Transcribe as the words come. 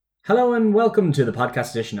Hello and welcome to the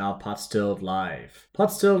podcast edition of Potstilled Live.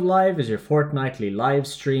 Potstilled Live is your fortnightly live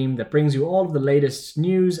stream that brings you all of the latest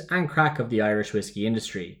news and crack of the Irish whiskey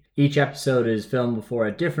industry. Each episode is filmed before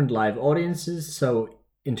a different live audiences, so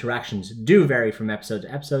interactions do vary from episode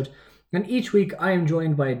to episode, and each week I am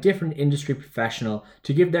joined by a different industry professional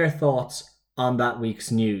to give their thoughts on that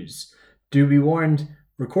week's news. Do be warned,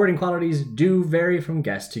 recording qualities do vary from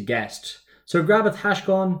guest to guest. So grab a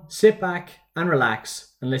hashgon, sit back and relax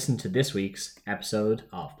and listen to this week's episode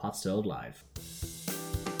of Potstilled Live.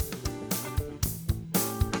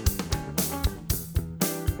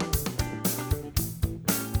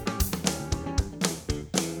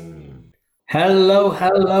 Hello,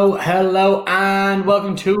 and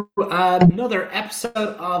welcome to another episode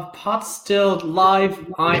of Potstilled Live.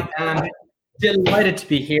 I am delighted to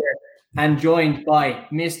be here and joined by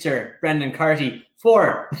Mr. Brendan Carty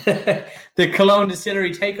for the Killowen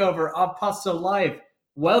Distillery Takeover of Potstilled Live.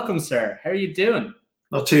 Welcome, sir. How are you doing?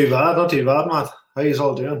 Not too bad, Matt. How are you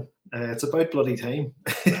all doing? It's about bloody time.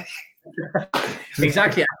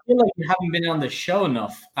 Exactly. I feel like you haven't been on the show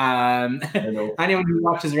enough. Anyone who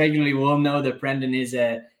watches regularly will know that Brendan is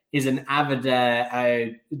an avid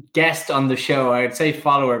guest on the show. I would say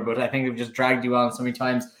follower, but I think I've just dragged you on so many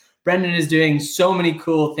times. Brendan is doing so many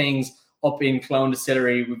cool things up in Killowen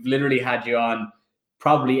Distillery. We've literally had you on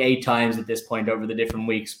probably 8 times at this point over the different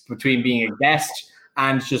weeks, between being a guest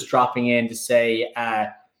and just dropping in to say,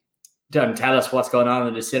 tell us what's going on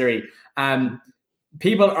in the distillery.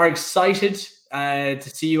 People are excited to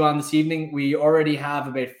see you on this evening. We already have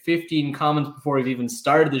about 15 comments before we've even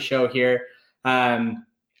started the show here on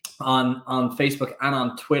Facebook and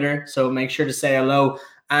on Twitter. So make sure to say hello.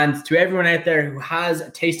 And to everyone out there who has a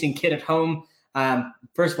tasting kit at home,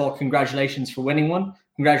 first of all, congratulations for winning one.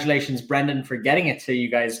 Congratulations, Brendan, for getting it to you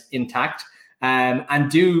guys intact.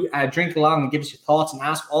 And do drink along and give us your thoughts and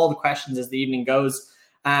ask all the questions as the evening goes.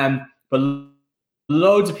 But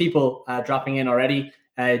loads of people dropping in already.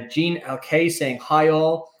 Jean LK saying hi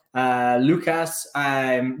all. Lucas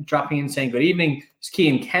dropping in saying good evening.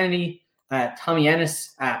 Kean Kennedy, Tommy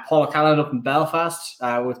Ennis, Paul Callan up in Belfast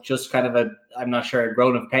with just kind of I'm not sure, a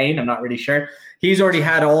groan of pain. I'm not really sure. He's already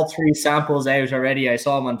had all 3 samples out already. I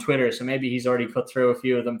saw him on Twitter, so maybe he's already cut through a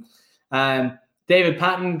few of them. David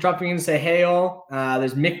Patton dropping in to say hey all.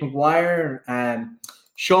 There's Mick McGuire,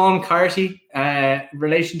 Sean Carty,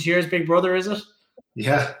 relation to yours, big brother, is it?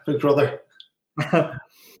 Yeah, big brother. We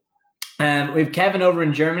have Kevin over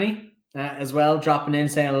in Germany as well, dropping in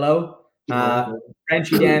saying hello.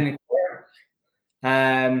 Frenchy Dan.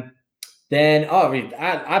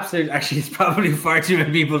 Absolutely, actually, it's probably far too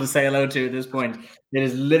many people to say hello to at this point. It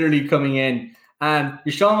is literally coming in.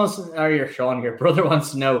 Your brother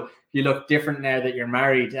wants to know if you look different now that you're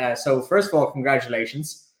married. So first of all,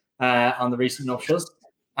 congratulations on the recent nuptials.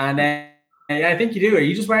 And I think you do. Are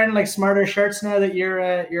you just wearing like smarter shirts now that you're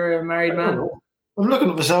a married man? I'm looking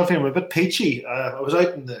at myself here. I'm a bit peachy. I was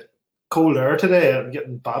out in the cold air today. I'm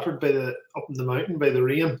getting battered up in the mountain by the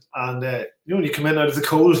rain. And when you come in out of the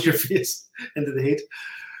cold, your face into the heat.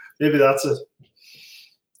 Maybe that's it.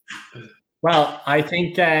 Well, I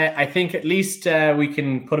think at least we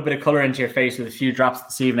can put a bit of color into your face with a few drops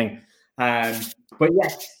this evening. But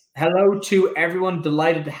yes, hello to everyone.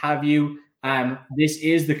 Delighted to have you. This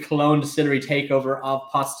is the Killowen Distillery Takeover of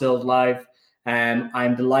Potstilled Live.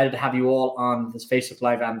 I'm delighted to have you all on this Facebook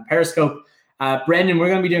Live and Periscope. Brendan, we're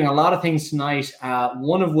going to be doing a lot of things tonight,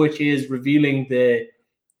 one of which is revealing the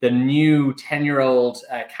new 10-year-old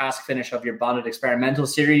cask finish of your Bonded Experimental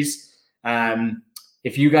series.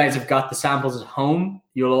 If you guys have got the samples at home,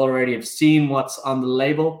 you'll already have seen what's on the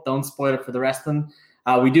label. Don't spoil it for the rest of them.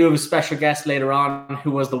 We do have a special guest later on who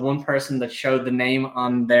was the one person that showed the name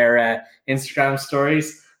on their Instagram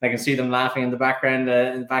stories. I can see them laughing in the background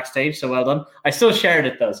in the backstage, so well done. I still shared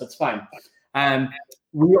it though, so it's fine.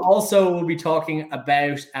 We also will be talking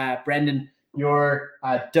about, Brendan, your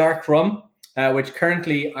dark rum, which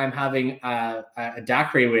currently I'm having a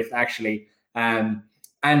daiquiri with, actually. And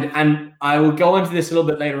I will go into this a little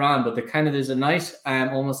bit later on, but there's a nice,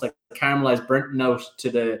 almost like caramelized burnt note to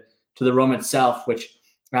the rum itself, which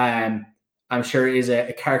I'm sure is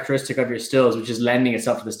a characteristic of your stills, which is lending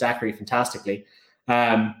itself to this daiquiri fantastically.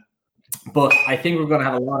 But I think we're going to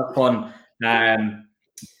have a lot of fun.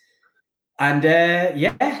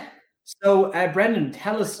 So Brendan,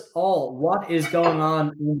 tell us all what is going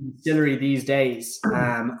on in the distillery these days.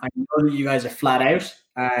 I know that you guys are flat out.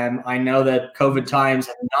 I know that COVID times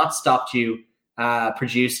have not stopped you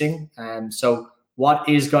producing. So what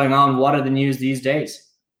is going on? What are the news these days?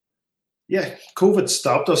 Yeah, COVID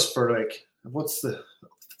stopped us for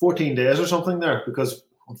 14 days or something there, because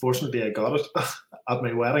unfortunately, I got it at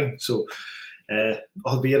my wedding. So,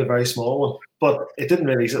 albeit a very small one, but it didn't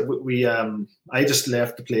really. I just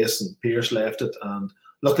left the place, and Pierce left it, and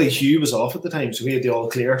luckily Hugh was off at the time, so we had the all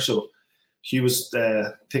clear. So Hugh was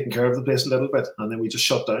taking care of the place a little bit, and then we just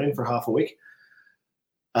shut down for half a week,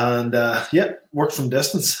 and worked from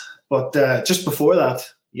distance. But just before that,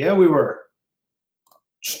 we were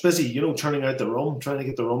just busy, turning out the rum, trying to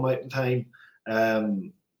get the rum out in time.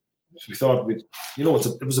 We thought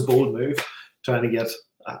it was a bold move, trying to get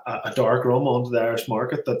a dark rum onto the Irish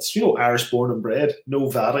market that's, Irish born and bred, no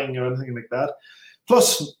vatting or anything like that.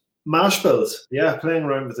 Plus mash bills, playing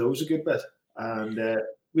around with those a good bit. And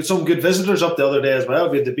we had some good visitors up the other day as well.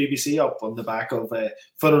 We had the BBC up on the back of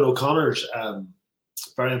Fionn O'Connor's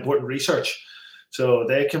very important research. So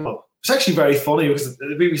they came up. It's actually very funny because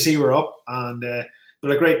the BBC were up and they're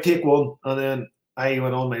like, right, take one. And then I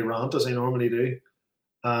went on my rant as I normally do.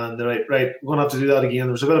 And they're like, right, we're going to have to do that again.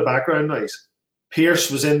 There was a bit of background noise.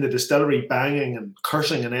 Pierce was in the distillery banging and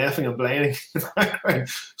cursing and effing and blaming in the background.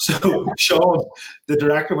 So Sean, the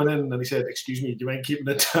director, went in and he said, excuse me, do you mind keeping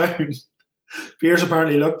it down? Pierce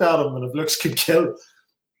apparently looked at him and if looks could kill.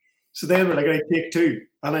 So then we're like, right, take two.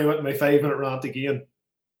 And I went my 5-minute rant again.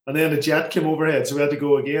 And then a jet came overhead, so we had to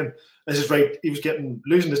go again. I said, right, he was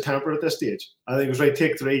losing his temper at this stage. I think it was right,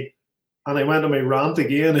 take 3. And I went on my rant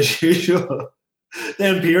again as usual.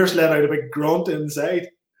 Then Pierce let out a big grunt inside.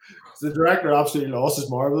 So the director absolutely lost his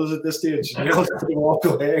marbles at this stage. He had to walk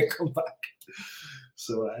away and come back.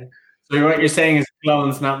 So what you're saying is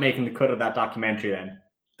Killowen's not making the cut of that documentary then?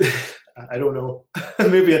 I don't know.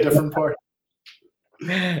 Maybe a different part.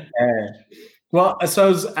 Well, I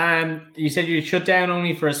suppose you said you shut down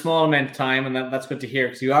only for a small amount of time, and that's good to hear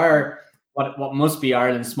because you are what must be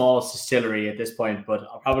Ireland's smallest distillery at this point, but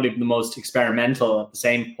probably the most experimental at the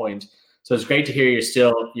same point. So it's great to hear you're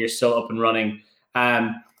still up and running.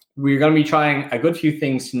 We're going to be trying a good few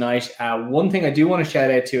things tonight. One thing I do want to shout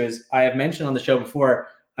out to is I have mentioned on the show before,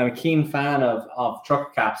 I'm a keen fan of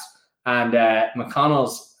trucker caps, and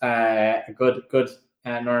McConnell's, a good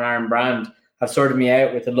Northern Ireland brand, have sorted me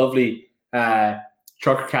out with a lovely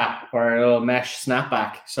trucker cap or a little mesh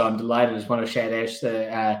snapback. So I'm delighted. I just want to shout out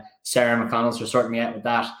to Sarah McConnell's for sorting me out with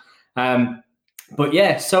that. But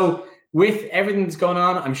yeah, so with everything that's going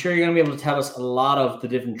on, I'm sure you're going to be able to tell us a lot of the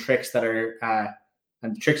different tricks that are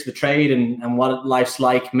and the tricks of the trade and what life's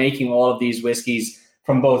like making all of these whiskies,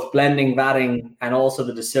 from both blending, vatting, and also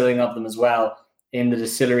the distilling of them as well in the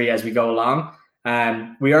distillery as we go along.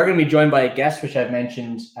 We are going to be joined by a guest, which I've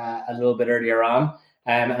mentioned a little bit earlier on.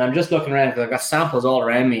 And I'm just looking around because I've got samples all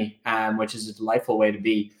around me, which is a delightful way to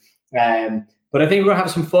be. But I think we're going to have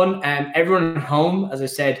some fun. Everyone at home, as I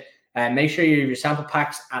said, make sure you have your sample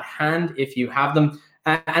packs at hand if you have them.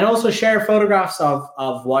 And also share photographs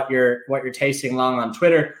of what you're tasting along on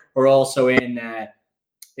Twitter, or also in the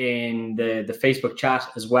Facebook chat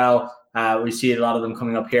as well. We see a lot of them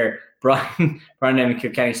coming up here. Brian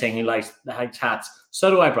Kilkenny saying he likes the hats. So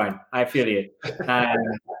do I, Brian. I feel you.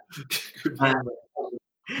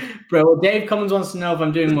 Bro, Dave Cummins wants to know if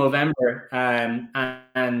I'm doing Movember, and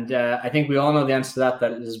I think we all know the answer to that.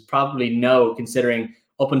 That is probably no, considering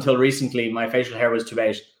up until recently my facial hair was to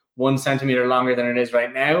about 1 centimeter longer than it is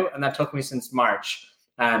right now, and that took me since March.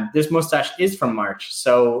 This mustache is from March,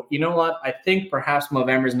 so you know what? I think perhaps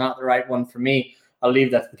Movember is not the right one for me. I'll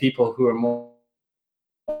leave that to the people who are more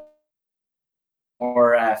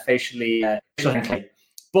facially inclined.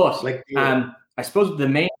 But like I suppose the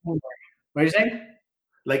main. What are you saying?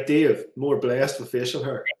 Like Dave, more blessed with facial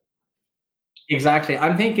hair. Exactly.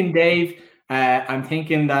 I'm thinking Dave. I'm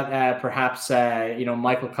thinking that perhaps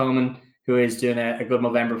Michael Coleman, who is doing a good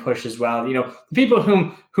Movember push as well. The people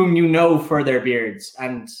whom you know for their beards,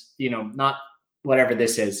 and not whatever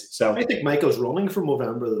this is. So I think Michael's running for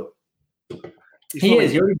Movember though. He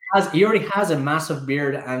is. He already has a massive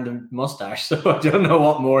beard and a mustache, so I don't know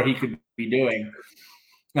what more he could be doing.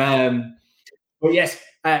 But yes,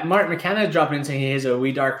 Mark McKenna dropping in saying he has a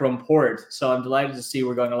wee dark rum poured, so I'm delighted to see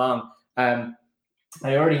we're going along. I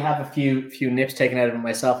already have a few nips taken out of it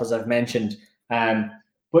myself, as I've mentioned.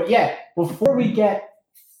 But yeah, before we get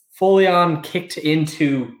fully on kicked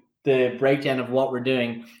into the breakdown of what we're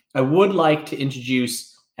doing, I would like to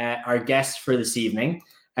introduce our guest for this evening.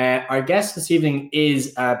 Our guest this evening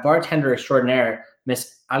is bartender extraordinaire,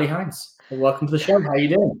 Miss Ali Hines. Welcome to the show. How are you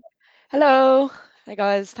doing? Hello. Hi,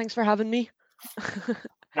 guys. Thanks for having me.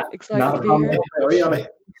 Excited to be here. How are you, Ali?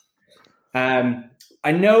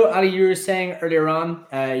 I know, Ali, you were saying earlier on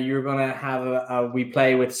you were going to have a wee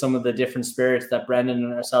play with some of the different spirits that Brendan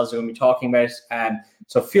and ourselves are going to be talking about.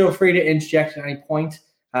 So feel free to interject at any point.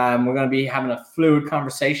 We're going to be having a fluid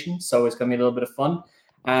conversation, so it's going to be a little bit of fun.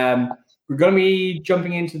 We're going to be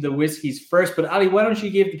jumping into the whiskies first, but Ali, why don't you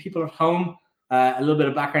give the people at home a little bit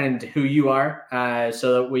of background into who you are,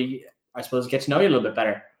 so that we, I suppose, get to know you a little bit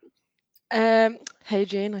better. Hey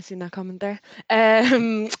Jane, I seen that comment there.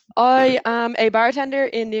 I am a bartender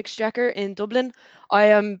in the Exchequer in Dublin. I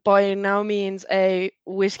am by no means a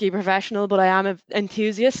whiskey professional, but I am an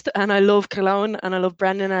enthusiast, and I love Killowen, and I love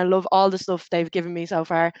Brendan, and I love all the stuff they've given me so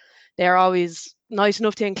far. They're always nice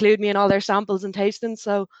enough to include me in all their samples and tastings,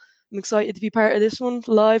 so I'm excited to be part of this one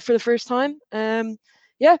live for the first time.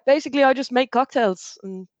 Yeah, basically I just make cocktails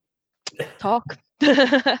and talk.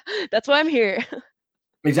 That's why I'm here.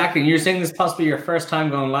 Exactly. And you're saying this is possibly your first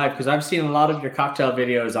time going live, because I've seen a lot of your cocktail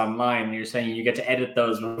videos online. And you're saying you get to edit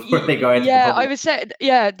those before they go into the public. I would say,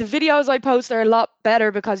 the videos I post are a lot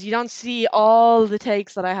better because you don't see all the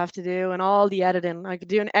takes that I have to do and all the editing. I could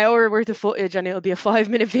do an hour worth of footage and it'll be a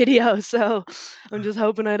 5-minute video. So I'm just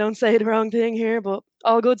hoping I don't say the wrong thing here, but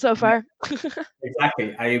all good so far.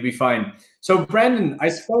 Exactly. You'll be fine. So Brendan, I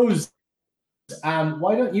suppose,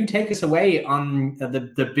 why don't you take us away on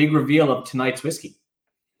the big reveal of tonight's whiskey?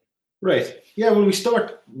 Right. Yeah, well, we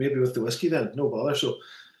start maybe with the whiskey then. No bother. So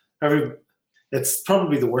it's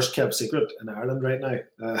probably the worst kept secret in Ireland right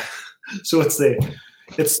now. So it's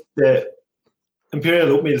the Imperial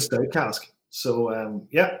Oatmeal Stout cask. So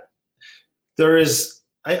there is.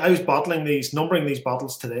 I was numbering these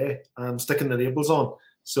bottles today, sticking the labels on.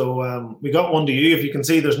 So we got one to you. If you can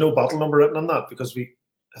see, there's no bottle number written on that because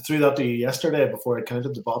I threw that to you yesterday before I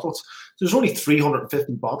counted the bottles. There's only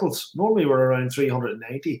 350 bottles. Normally we're around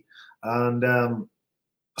 390. And I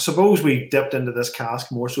suppose we dipped into this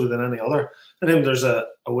cask more so than any other. I think there's a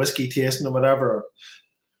whiskey tasting or whatever.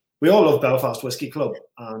 We all love Belfast Whiskey Club,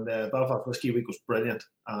 and Belfast Whiskey Week was brilliant.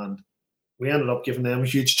 And we ended up giving them a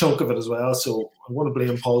huge chunk of it as well. So I'm going to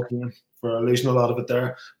blame Paul Keane for losing a lot of it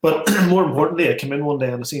there. But more importantly, I came in one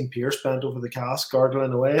day and I seen Pierce bent over the cask,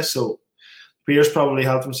 gargling away. So Pierce probably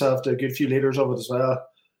helped himself to a good few litres of it as well.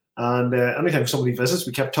 And anytime somebody visits,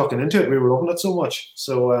 we kept tucking into it. We were loving it so much.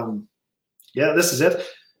 So, this is it.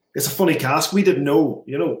 It's a funny cask. We didn't know,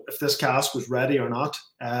 if this cask was ready or not.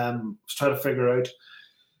 Was trying to figure out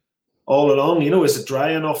all along, is it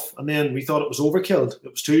dry enough? And then we thought it was overkilled.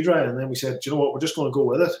 It was too dry. And then we said, you know what, we're just going to go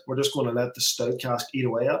with it. We're just going to let the stout cask eat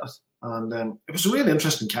away at it. And it was a really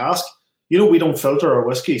interesting cask. We don't filter our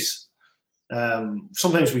whiskies.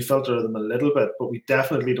 Sometimes we filter them a little bit, but we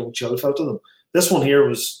definitely don't chill filter them. This one here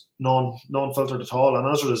was non-filtered at all. And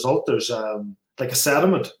as a result, there's like a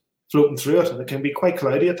sediment floating through it, and it can be quite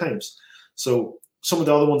cloudy at times. So some of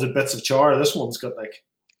the other ones had bits of char. This one's got like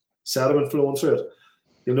sediment flowing through it.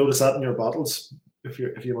 You'll notice that in your bottles if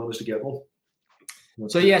you manage to get one.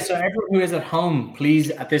 So everyone who is at home,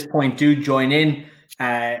 please at this point do join in.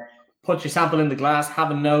 Put your sample in the glass,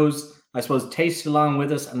 have a nose. I suppose taste along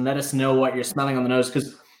with us and let us know what you're smelling on the nose.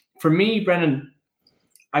 Because for me, Brendan,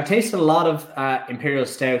 I've tasted a lot of Imperial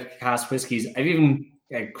Stout cask whiskies. I've even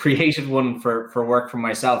created one for work for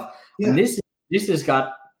myself. Yeah. And this has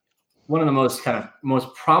got one of the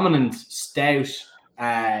most prominent stout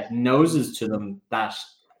noses to them that,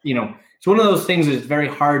 it's one of those things that's very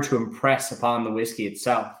hard to impress upon the whiskey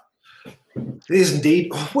itself. It is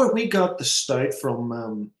indeed. Where we got the stout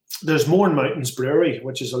from, there's Mourne Mountains Brewery,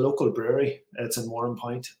 which is a local brewery. It's in Mourne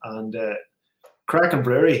and cracking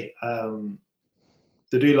brewery.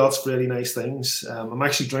 They do lots of really nice things. I'm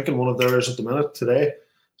actually drinking one of theirs at the minute today.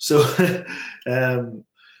 So,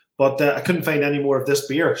 but I couldn't find any more of this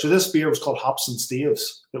beer. So this beer was called Hops and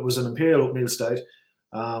Staves. It was an Imperial Oatmeal Stout.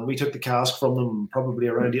 We took the cask from them probably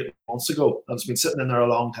around 8 months ago. And it's been sitting in there a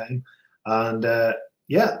long time. And the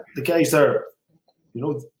guys there,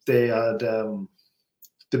 they had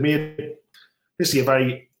they made basically a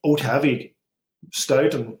very oat-heavy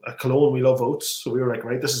stout, and at Killowen we love oats. So we were like,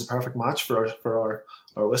 right, this is a perfect match for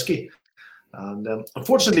our whiskey. And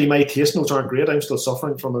unfortunately, my taste notes aren't great. I'm still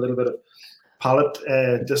suffering from a little bit of palate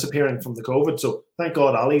disappearing from the COVID. So thank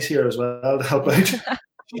God Ali's here as well to help out.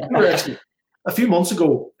 Actually, a few months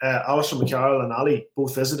ago, Alistair McCarroll and Ali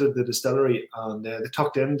both visited the distillery, and they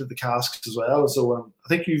tucked into the casks as well. So I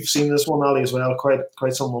think you've seen this one, Ali, as well,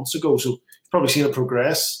 quite some months ago. So you've probably seen it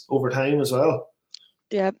progress over time as well.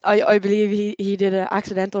 Yeah, I believe he did an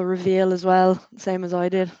accidental reveal as well, same as I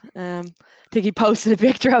did. I think he posted a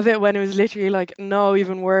picture of it when it was literally like no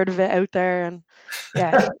even word of it out there. And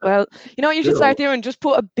yeah, well, what you should start doing? Just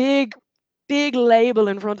put a big label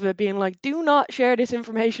in front of it being like, do not share this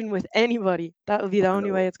information with anybody. That will be the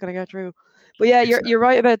only way it's going to get through. But yeah, you're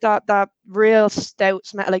right about that real stout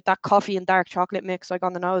smell, like that coffee and dark chocolate mix, like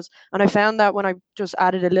on the nose. And I found that when I just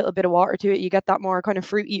added a little bit of water to it, you get that more kind of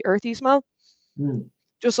fruity, earthy smell.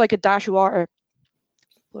 Just like a dash of water.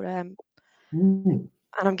 But and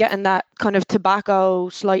I'm getting that kind of tobacco,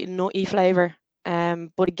 slight nutty flavor.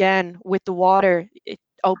 But again, with the water, it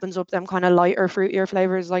opens up them kind of lighter, fruitier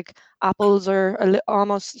flavors like apples or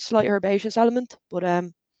almost slight herbaceous element. But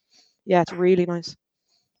yeah, it's really nice.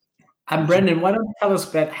 And Brendan, why don't you tell us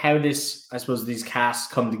about how this, I suppose, these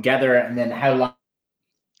casks come together, and then how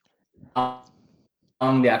long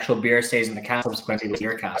the actual beer stays in the cask subsequently with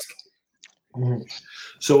your cask?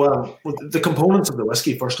 So the components of the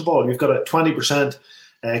whiskey, first of all, you've got a 20%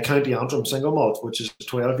 County Antrim single malt, which is a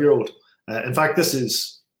 12-year-old. In fact, this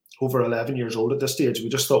is over 11 years old at this stage. We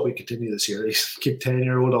just thought we'd continue the series, keep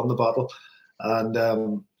 10-year-old on the bottle.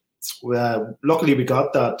 And luckily we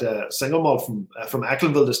got that single malt from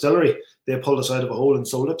Ecklinville Distillery. They pulled us out of a hole and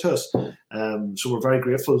sold it to us. So we're very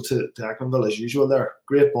grateful to Ecklinville as usual there.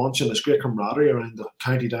 Great bunch, and there's great camaraderie around the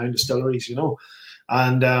County Down distilleries, you know.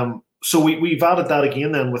 And so we've added that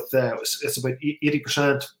again then with it's about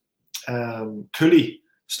 80% Cooley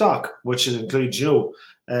stock, which includes, you know,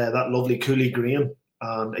 that lovely Cooley grain,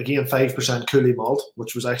 and again 5% Cooley malt,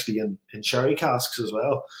 which was actually in sherry casks as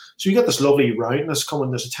well. So you get this lovely roundness coming.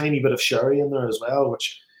 There's a tiny bit of sherry in there as well,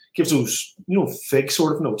 which gives those, you know, fig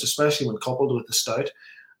sort of notes, especially when coupled with the stout.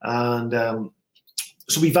 And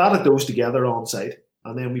so we've added those together on site,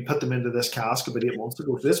 and then we put them into this cask about 8 months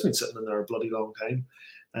ago. So this has been sitting in there a bloody long time.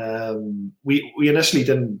 We initially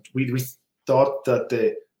didn't. We thought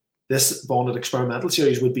that this bonded experimental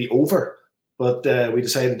series would be over, but we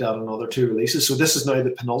decided to add another 2 releases. So this is now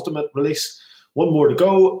the penultimate release. 1 more to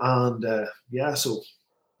go, and yeah, so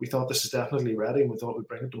we thought this is definitely ready, and we thought we'd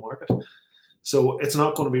bring it to market. So it's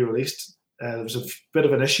not going to be released. There was a bit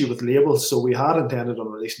of an issue with labels, so we had intended on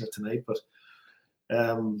releasing it tonight, but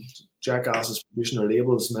Jackass's producing our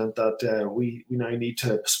labels meant that we now need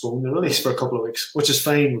to postpone the release for a couple of weeks, which is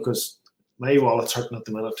fine because my wallet's hurting at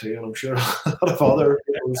the minute too, and I'm sure a lot of other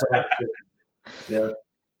people are. Yeah.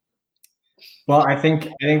 Well, I think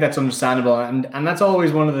that's understandable, and that's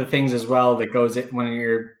always one of the things as well that goes in when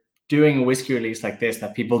you're doing a whiskey release like this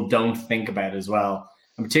that people don't think about as well.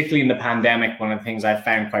 And particularly in the pandemic, one of the things I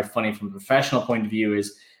found quite funny from a professional point of view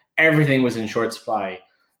is everything was in short supply.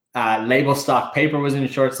 Label stock paper was in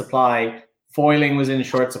short supply, foiling was in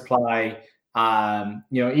short supply.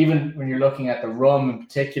 You know, even when you're looking at the rum in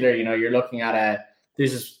particular, you know, you're looking at a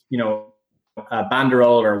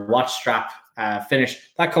banderole or watch strap finish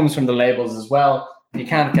that comes from the labels as well. You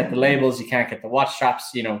can't get the labels, you can't get the watch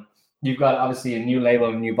straps. You know, you've got obviously a new label,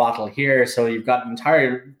 a new bottle here, so you've got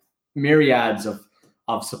entire myriads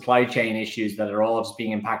of supply chain issues that are all just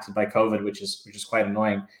being impacted by COVID, which is quite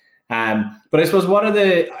annoying. But I suppose, what are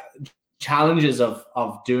the challenges of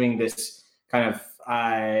doing this kind of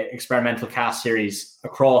experimental cast series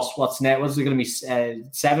across what's it going to be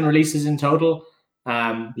 7 releases in total?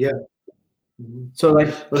 Yeah. So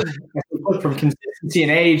like from consistency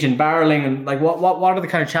and age and barreling, and like what are the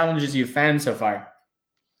kind of challenges you've found so far?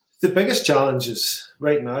 The biggest challenges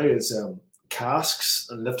right now is casks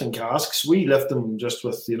and lifting casks. We lift them just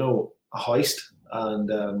with, you know, a hoist,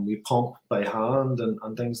 and we pump by hand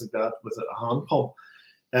and things like that with a hand pump.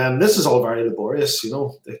 This is all very laborious, you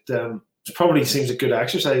know. It probably seems a good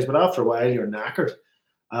exercise, but after a while you're knackered.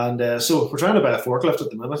 And so we're trying to buy a forklift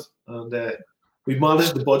at the minute, and we've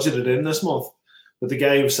managed to budget it in this month. But the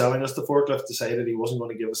guy who was selling us the forklift decided he wasn't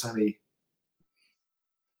going to give us any.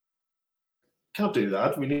 Can't do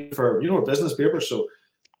that. We need for, you know, business papers. So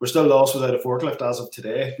we're still lost without a forklift as of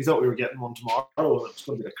today. We thought we were getting one tomorrow, and it was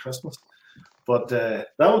going to be like Christmas. But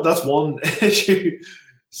that's one issue.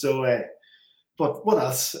 So, but what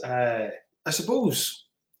else? I suppose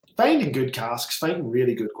finding good casks, finding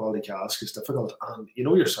really good quality casks is difficult. And you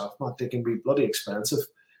know yourself, Matt, they can be bloody expensive.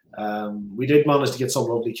 We did manage to get some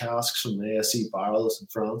lovely casks from ASC Barrels in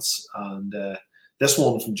France, and this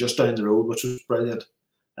one from just down the road, which was brilliant.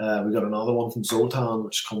 We got another one from Zoltan,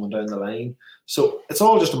 which is coming down the line. So it's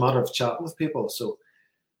all just a matter of chatting with people. So,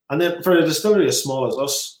 and then for a distillery as small as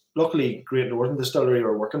us, luckily Great Northern Distillery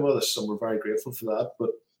are working with us, and we're very grateful for that.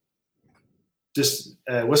 But this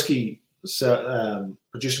whiskey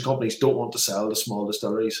producing companies don't want to sell to small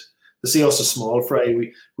distilleries. They see us as small fry.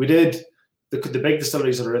 We did the big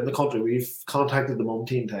distilleries that are in the country. We've contacted them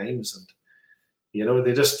umpteen times, and you know,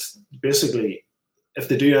 they just basically, if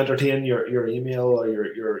they do entertain your email or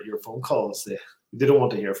your phone calls, they don't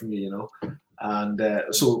want to hear from you, you know. And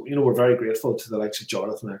so, you know, we're very grateful to the likes of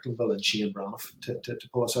Jonathan Ecklinville and Shane Braniff to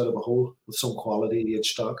pull us out of a hole with some quality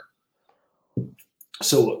aged stock.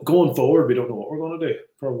 So going forward, we don't know what we're going to do.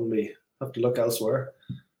 Probably have to look elsewhere.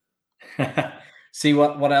 See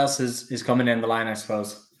what else is coming in the line, I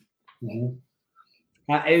suppose. Mm-hmm.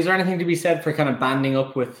 Is there anything to be said for kind of banding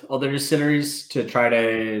up with other distilleries to try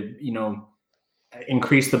to,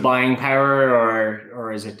 increase the buying power,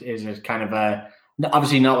 or is it kind of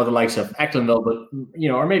obviously not with the likes of Ecklenville, but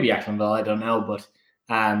or maybe Ecklenville, I don't know, but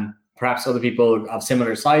perhaps other people of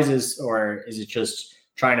similar sizes, or is it just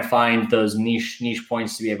trying to find those niche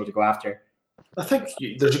points to be able to go after? I think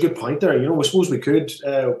there's a good point there. I suppose we could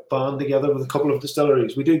band together with a couple of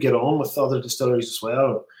distilleries. We do get on with other distilleries as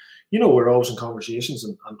well. We're always in conversations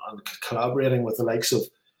and collaborating with the likes of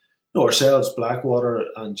ourselves, Blackwater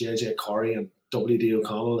and JJ Corrie and WD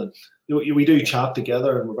O'Connell, and we do chat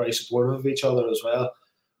together, and we're very supportive of each other as well.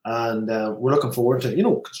 And we're looking forward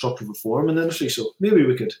to constructive reform in the industry. So maybe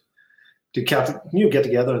we could get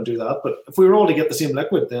together and do that. But if we were all to get the same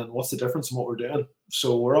liquid, then what's the difference in what we're doing?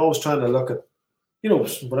 So we're always trying to look at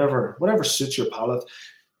whatever suits your palate.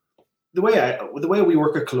 The way we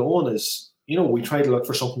work at Killowen is, we try to look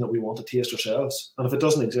for something that we want to taste ourselves, and if it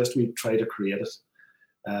doesn't exist, we try to create it.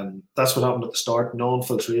 That's what happened at the start: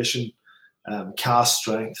 non-filtration, cask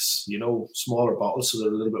strengths, smaller bottles, so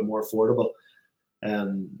they're a little bit more affordable,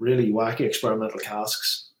 and really wacky experimental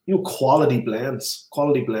casks. Quality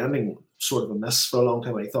blending, sort of a miss for a long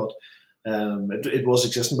time. I thought it was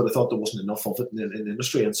existing, but I thought there wasn't enough of it in the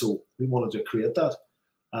industry, and so we wanted to create that.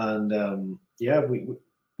 And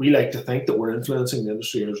we like to think that we're influencing the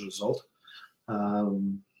industry as a result.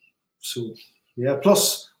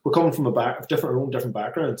 Plus we're coming from different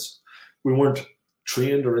backgrounds. We weren't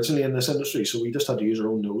trained originally in this industry, so we just had to use our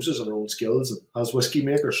own noses and our own skills. And as whiskey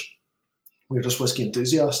makers, we're just whiskey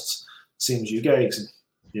enthusiasts, same as you guys.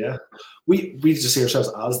 And we just see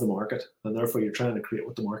ourselves as the market, and therefore you're trying to create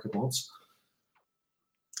what the market wants.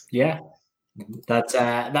 Yeah, that's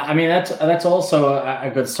that's also a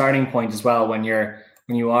good starting point as well when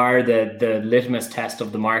you are the litmus test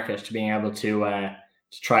of the market, to being able to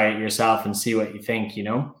try it yourself and see what you think.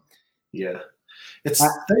 Yeah,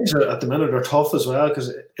 things at the minute are tough as well,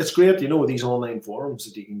 because it's great, with these online forums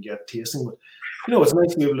that you can get tasting. But it's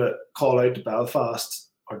nice to be able to call out to Belfast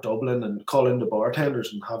or Dublin and call in the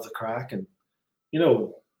bartenders and have the crack, and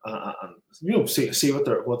see what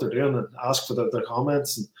they're doing and ask for their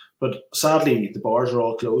comments. But sadly, the bars are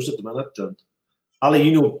all closed at the minute. And Ali,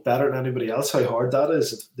 you know better than anybody else how hard that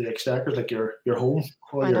is. The Exchequer's like your home.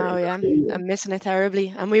 I know, yeah. I'm missing it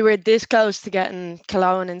terribly. And we were this close to getting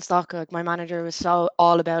Killowen in stock. Like, my manager was so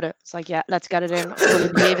all about it. It's like, yeah, let's get it in. I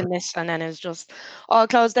fully believe in this. And then it was just all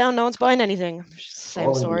closed down. No one's buying anything.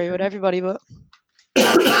 Same story with everybody, but.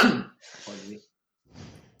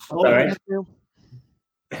 All right.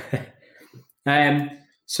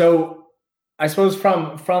 So I suppose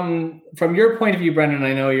from your point of view, Brendan,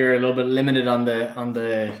 I know you're a little bit limited on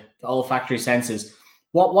the olfactory senses.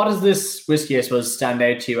 What does this whiskey, I suppose, stand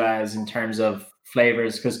out to you as in terms of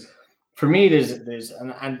flavors? Because for me, there's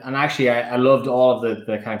and actually I loved all of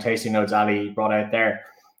the kind of tasting notes Ali brought out there,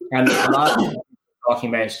 and a lot of talking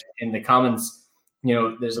about in the comments.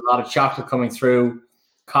 There's a lot of chocolate coming through,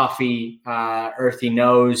 coffee, earthy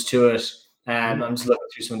nose to it. I'm just looking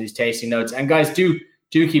through some of these tasting notes, and guys, do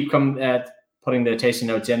keep putting the tasting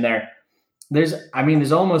notes in there. There's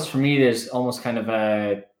almost, for me, there's almost kind of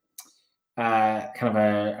a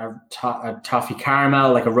toffee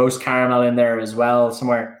caramel, like a roast caramel in there as well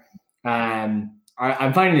somewhere. I'm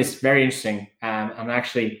finding this very interesting.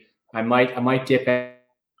 I might dip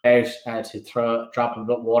out to drop a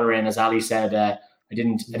bit of water in, as Ali said. I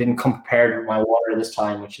didn't come prepared with my water this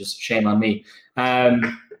time, which is shame on me.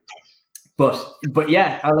 But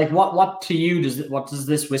yeah, what to you does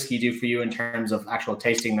this whiskey do for you in terms of actual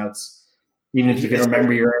tasting notes? Even if you can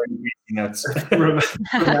remember your own tasting notes. Remember,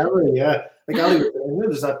 yeah. Like Ali,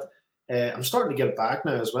 there's that. I'm starting to get it back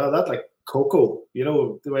now as well. That like cocoa,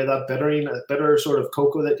 the way that bitter sort of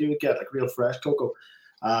cocoa that you would get, like real fresh cocoa,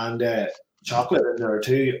 and chocolate in there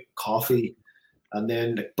too, coffee, and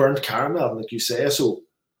then like burnt caramel, like you say. So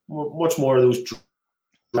much more of those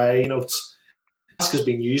dry notes. Cask has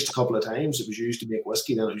been used a couple of times. It was used to make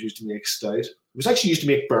whiskey, then it was used to make stout. It was actually used to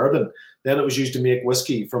make bourbon, then it was used to make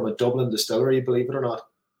whiskey from a Dublin distillery, believe it or not.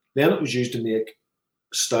 Then it was used to make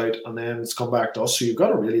stout, and then it's come back to us. So you've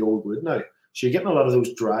got a really old wood now. So you're getting a lot of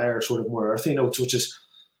those drier, sort of more earthy notes, which is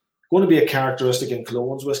going to be a characteristic in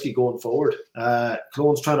Killowen's whiskey going forward.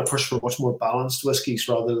 Killowen's trying to push for much more balanced whiskies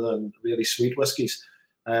rather than really sweet whiskies.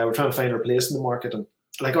 We're trying to find our place in the market, and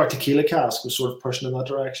like our tequila cask was sort of pushing in that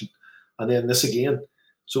direction. And then this again.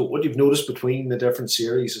 So what you've noticed between the different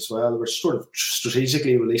series as well, we're sort of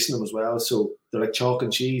strategically releasing them as well. So they're like chalk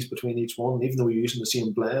and cheese between each one, even though we're using the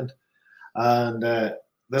same blend. And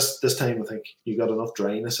this time, I think you got enough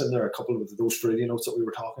dryness in there, a couple of those fruity notes that we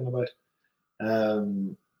were talking about.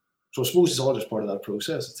 So I suppose it's all just part of that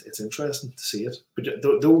process. It's interesting to see it. But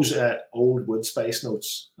those old wood spice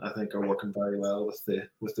notes, I think, are working very well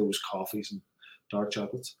with those coffees and dark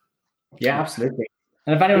chocolates. Yeah, absolutely.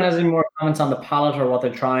 And if anyone has any more comments on the palate or what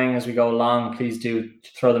they're trying as we go along, please do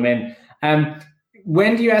throw them in.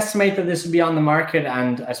 When do you estimate that this will be on the market?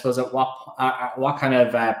 And I suppose at what kind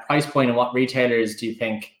of price point and what retailers do you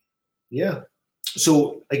think? Yeah.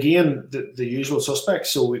 So again, the usual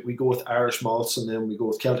suspects. So we go with Irish malts, and then we go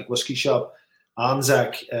with Celtic Whisky Shop.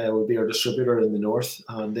 Anzac will be our distributor in the north,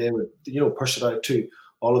 and they would push it out to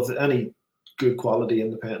all of any good quality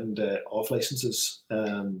independent off licenses,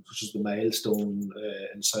 such as the Milestone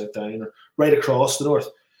in South Down, or right across the north,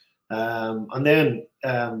 and then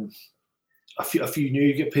a few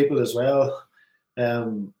new people as well,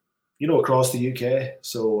 across the UK.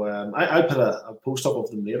 So I'll put a post up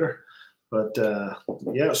of them later. But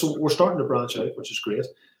so we're starting to branch out, which is great.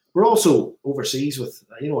 We're also overseas with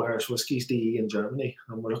Irish Whiskies DE in Germany,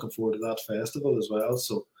 and we're looking forward to that festival as well.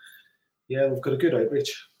 So yeah, we've got a good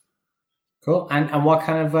outreach. Cool. And what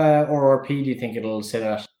kind of RRP do you think it'll sit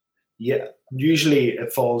at? Yeah, usually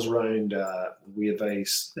it falls around, we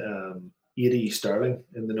advise 80 sterling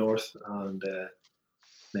in the north and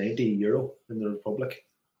 90 euro in the Republic,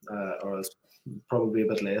 or else probably a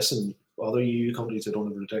bit less in other EU countries that don't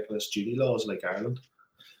have ridiculous duty laws like Ireland.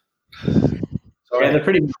 Sorry. Yeah, they're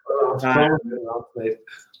pretty.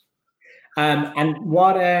 And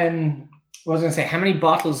what I was going to say, how many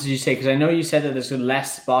bottles did you say? Because I know you said that there's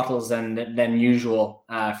less bottles than usual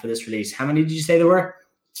for this release. How many did you say there were?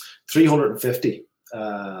 350.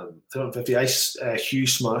 350. Hugh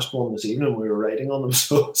smashed one this evening. We were writing on them,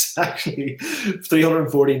 so it's actually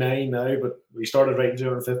 349 now. But we started writing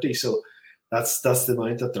 250, so that's the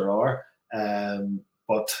amount that there are.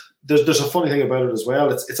 But there's a funny thing about it as well.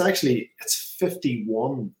 It's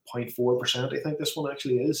 51.4%. I think this one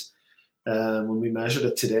actually is when we measured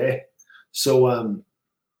it today. So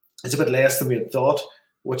it's a bit less than we had thought,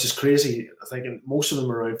 which is crazy. I think most of them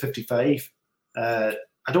are around 55. I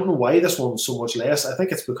don't know why this one's so much less. I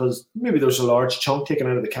think it's because maybe there's a large chunk taken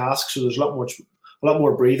out of the cask, so there's a lot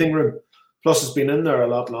more breathing room. Plus, it's been in there a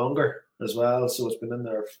lot longer as well, so it's been in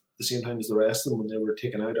there the same time as the rest of them when they were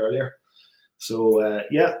taken out earlier. So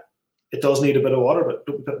it does need a bit of water, but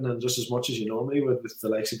don't be putting in just as much as you normally would with the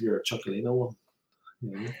likes of your Chocolino one.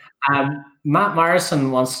 Yeah. Matt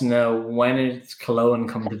Morrison wants to know, when is Killowen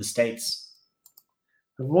coming to the States?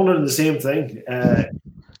 I'm wondering the same thing.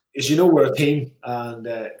 As you know, we're a team, and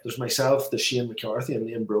there's myself, there's Shane McCarthy, and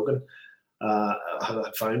Liam Brogan.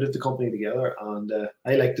 Had founded the company together, and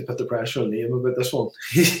I like to put the pressure on Liam about this one.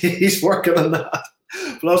 He's working on that.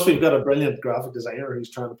 Plus, we've got a brilliant graphic designer who's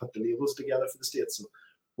trying to put the labels together for the States. So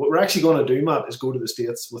what we're actually going to do, Matt, is go to the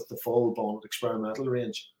States with the full Bonnet experimental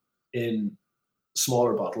range in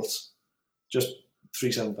smaller bottles, just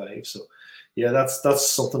 375. So yeah, that's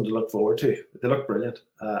something to look forward to. They look brilliant,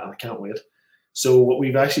 and I can't wait. So what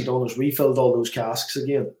we've actually done is refilled all those casks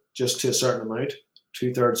again, just to a certain amount,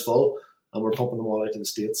 2/3 full, and we're pumping them all out to the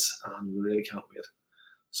States, and we really can't wait.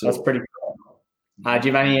 So that's pretty cool. Do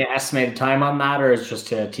you have any estimated time on that, or is it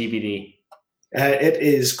just a TBD? It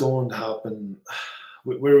is going to happen.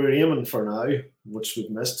 We're aiming for now, which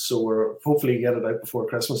we've missed, so we're hopefully get it out before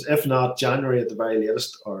Christmas. If not, January at the very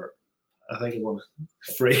latest, or I think I'm going to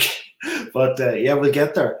freak. But yeah, we'll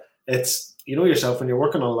get there. It's, you know yourself, when you're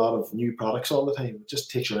working on a lot of new products all the time, it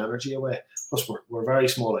just takes your energy away. Plus, we're a very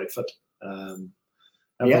small outfit.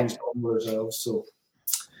 Everything's done with ourselves, so.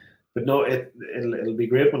 But no, it'll be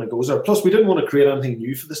great when it goes there. Plus, we didn't want to create anything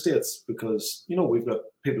new for the States because, we've got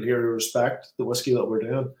people here who respect the whiskey that we're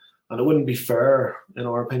doing. And it wouldn't be fair, in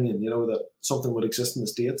our opinion, that something would exist in the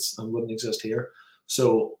States and wouldn't exist here.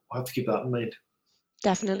 So I have to keep that in mind.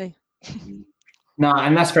 Definitely. No,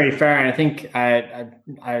 and that's very fair. And I think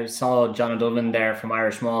I saw John O'Donovan there from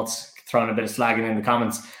Irish Malts throwing a bit of slagging in the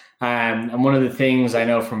comments. And one of the things I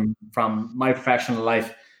know from my professional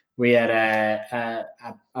life, we had a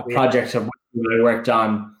project of which I worked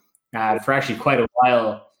on for actually quite a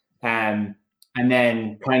while. And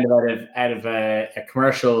then kind of out of a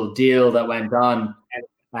commercial deal that went on,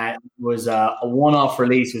 was a one-off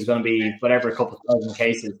release. It was going to be whatever, a couple of thousand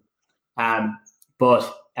cases.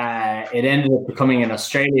 But it ended up becoming an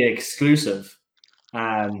Australia exclusive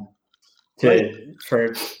to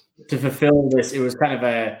fulfill this. It was kind of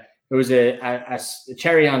a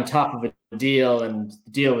cherry on top of a deal, and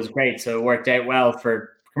the deal was great. So it worked out well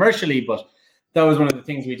for commercially, but that was one of the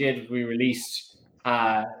things we did. We released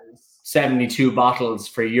 72 bottles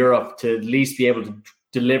for Europe to at least be able to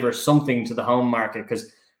deliver something to the home market,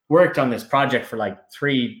 because worked on this project for like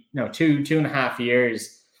 2.5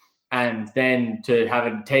 years. and then to have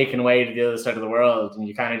it taken away to the other side of the world, and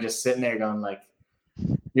you kind of just sitting there going like,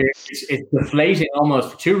 it's deflating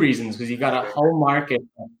almost for two reasons, because you've got a whole market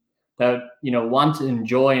that want to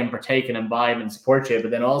enjoy and partake and imbibe and support you, but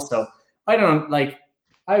then also I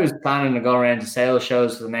was planning to go around to sales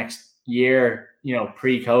shows for the next year,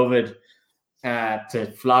 pre-COVID,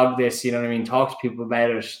 to flog this, you know what I mean, talk to people about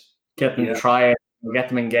it, get them to try it, get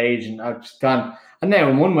them engaged, and I've just gone. And now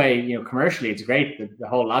in one way, commercially it's great that the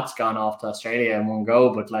whole lot's gone off to Australia in one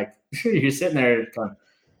go, but like you're sitting there going,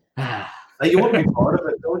 you want to be part of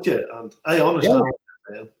it, don't you? And I understand.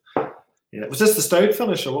 Yeah. Was this the stout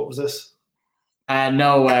finish, or what was this?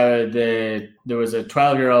 No, there was a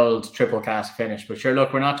 12-year-old triple cask finish. But sure,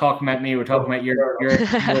 look, we're not talking about me. We're talking about your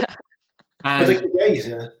I think the guys,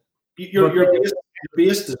 your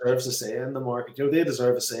base deserves a say in the market. They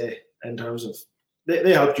deserve a say in terms of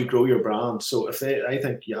they helped you grow your brand. So I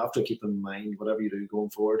think you have to keep in mind whatever you do going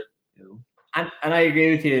forward. And I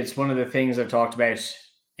agree with you. It's one of the things I've talked about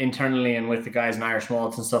internally and with the guys in Irish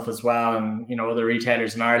Malts and stuff as well, and other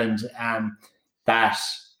retailers in Ireland, that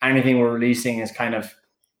anything we're releasing is kind of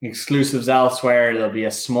exclusives elsewhere. There'll be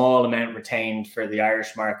a small amount retained for the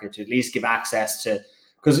Irish market to at least give access to,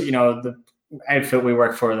 because the outfit we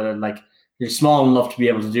work for, that like you're small enough to be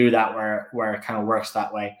able to do that where it kind of works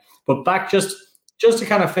that way. But back just to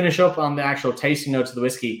kind of finish up on the actual tasting notes of the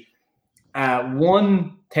whiskey,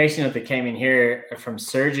 one tasting note that came in here from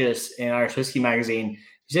Sergius in Irish Whiskey Magazine,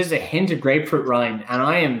 he says a hint of grapefruit rind, and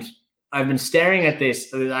I've been staring at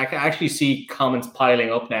this. I can actually see comments piling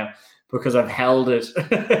up now because I've held it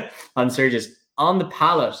on Sergius. On the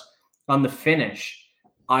palate, on the finish,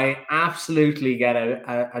 I absolutely get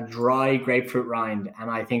a dry grapefruit rind, and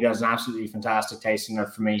I think that's an absolutely fantastic tasting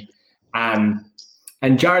note for me. And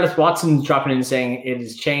Jarlath Watson dropping in saying it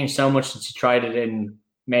has changed so much since you tried it in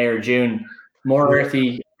May or June. More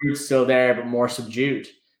earthy, fruit's still there, but more subdued.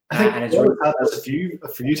 I think and it's really had this a few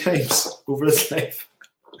times over his life.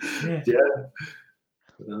 Yeah.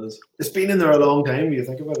 It's been in there a long time when you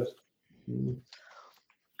think about it.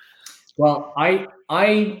 Well, I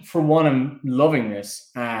for one am loving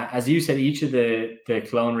this. As you said, each of the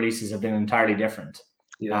Killowen releases have been entirely different.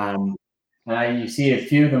 Yeah. You see a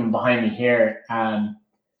few of them behind me here.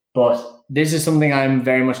 But this is something I'm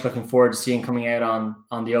very much looking forward to seeing coming out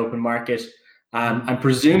on the open market. I'm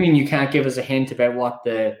presuming you can't give us a hint about what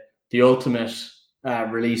the ultimate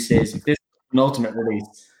release is. If this is an ultimate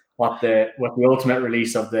release, what the ultimate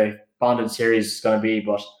release of the Bonded series is going to be,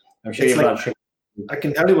 but I'm sure I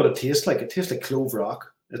can tell you what it tastes like. It tastes like clove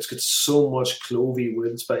rock. It's got so much clovey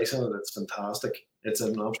wood spice in it. It's fantastic. It's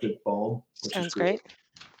an absolute bomb. Sounds great.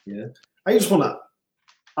 Yeah. I just want to,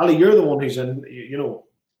 Ali, you're the one who's in,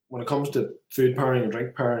 when it comes to food pairing and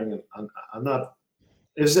drink pairing and that,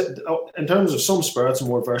 is it, in terms of some spirits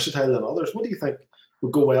more versatile than others, what do you think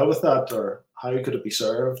would go well with that, or how could it be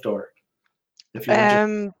served, or if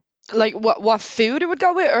you like what food it would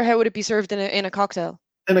go with, or how would it be served in a cocktail?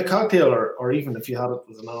 In a cocktail, or even if you had it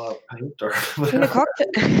with another pint, or whatever. In a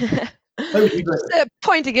cocktail. Just a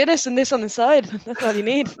pint of Guinness and this on the side. That's all you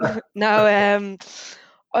need. Now,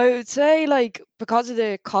 I would say, like, because of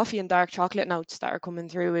the coffee and dark chocolate notes that are coming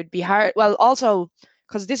through, it'd be hard. Well, also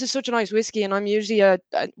because this is such a nice whiskey, and I'm usually a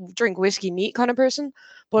drink whiskey neat kind of person,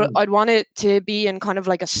 but I'd want it to be in kind of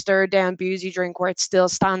like a stirred down boozy drink where it still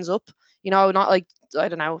stands up, not like, I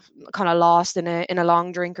don't know, kind of lost in a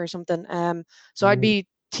long drink or something. So I'd be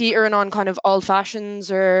teetering on kind of old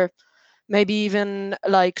fashions, or maybe even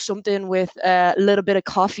like something with a little bit of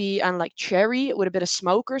coffee and like cherry with a bit of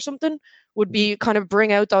smoke or something would be kind of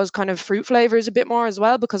bring out those kind of fruit flavors a bit more as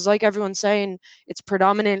well, because like everyone's saying, it's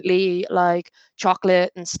predominantly like chocolate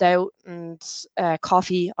and stout and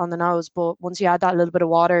coffee on the nose, but once you add that little bit of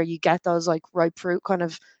water, you get those like ripe fruit kind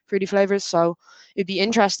of fruity flavors. So it'd be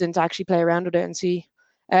interesting to actually play around with it and see.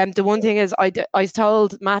 The one thing is, I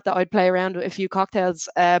told Matt that I'd play around with a few cocktails,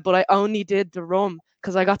 but I only did the rum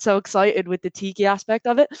because I got so excited with the tiki aspect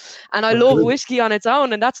of it. And I love whiskey on its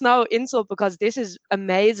own, and that's no insult, because this is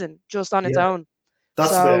amazing just on its own. That's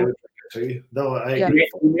the way I would think it too. No, I agree.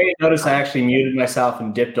 You may notice I actually muted myself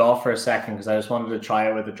and dipped off for a second because I just wanted to try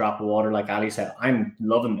it with a drop of water, like Ali said. I'm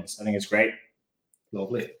loving this. I think it's great.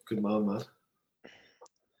 Lovely. Good man, Matt.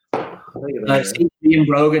 I see Ian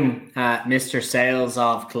Brogan, Mr. Sales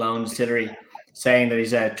of Killowen Distillery, saying that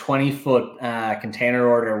he's a 20-foot container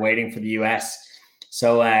order waiting for the US.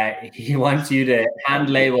 So he wants you to hand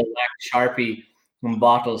label black Sharpie and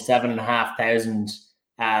bottle 7,500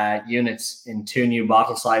 units in 2 new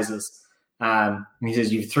bottle sizes. He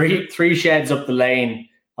says you've three sheds up the lane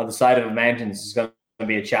on the side of a mountain. It's going to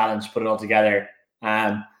be a challenge to put it all together.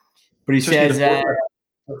 But he says,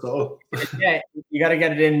 That's all. Yeah, you got to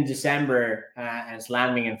get it in December, and it's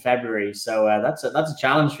landing in February. So that's a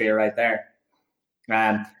challenge for you right there.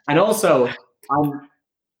 And also,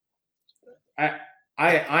 I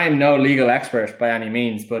am no legal expert by any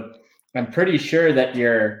means, but I'm pretty sure that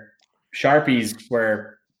your Sharpies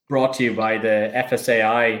were brought to you by the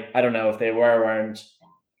FSAI. I don't know if they were or weren't,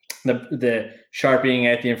 the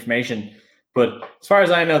Sharpieing out the information. But as far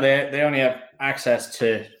as I know, they only have access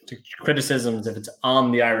to criticisms if it's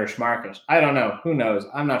on the Irish market. I don't know. Who knows?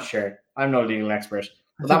 I'm not sure. I'm no legal expert.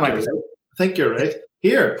 But that might be. I think you're right.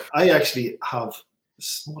 Here, I actually have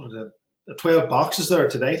 12 boxes there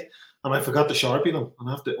today, and I forgot to Sharpie them. And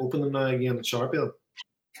I have to open them now again and Sharpie them.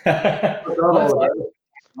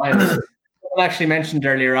 Someone actually mentioned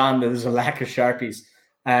earlier on that there's a lack of Sharpies.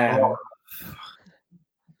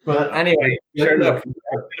 But anyway, sure, look, it's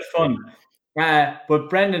a bit of fun. But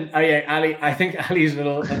Brendan, Ali, I think Ali's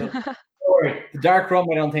little story. The dark rum,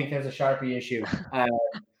 I don't think has a Sharpie issue.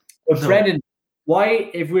 But Brendan, why,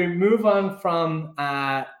 if we move on from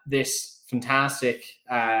this fantastic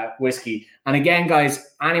whiskey, and again,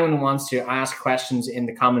 guys, anyone who wants to ask questions in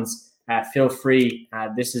the comments, feel free.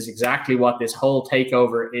 This is exactly what this whole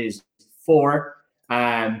takeover is for.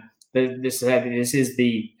 This is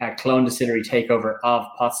the Killowen Distillery takeover of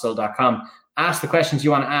Potstilled.com. Ask the questions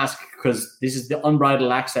you want to ask, because this is the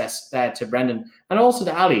unbridled access to Brendan and also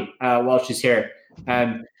to Ali while she's here.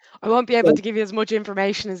 I won't be able to give you as much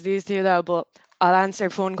information as these two, though, but I'll answer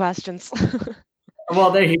fun questions.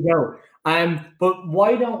 Well, there you go. But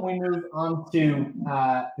why don't we move on to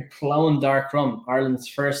the Killowen Dark Rum, Ireland's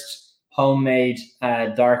first homemade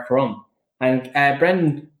dark rum. And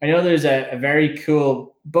Brendan, I know there's a very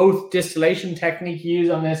cool both distillation technique you use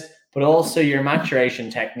on this, but also your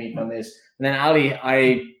maturation technique on this. And then Ali,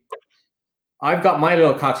 I've got my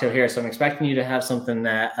little cocktail here, so I'm expecting you to have something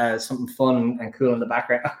fun and cool in the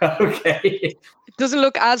background. Okay. It doesn't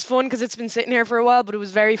look as fun because it's been sitting here for a while, but it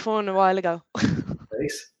was very fun a while ago.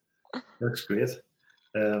 Nice. That's great.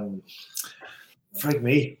 Frank,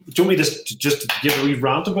 me. Do you want me just to give a wee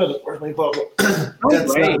rant about it? Where's my bottle? Oh,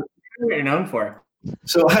 great. What you're known for.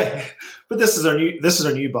 So, but this is our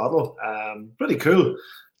new bottle. Pretty cool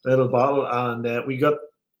little bottle, and we got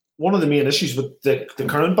one of the main issues with the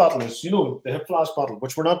current bottle is, the hip flask bottle,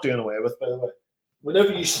 which we're not doing away with, by the way.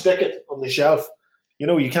 Whenever you stick it on the shelf,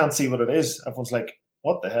 you can't see what it is. Everyone's like,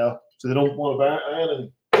 "What the hell?" So they don't want to buy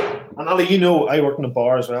it. And Ali, I worked in a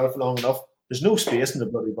bar as well for long enough. There's no space in the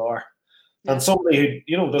bloody bar, and somebody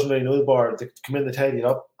who doesn't really know the bar, they come in, they tidy it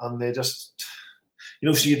up, and they just.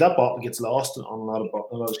 So that bottle gets lost on a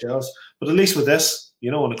lot of shelves. But at least with this,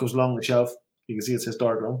 when it goes along the shelf, you can see it says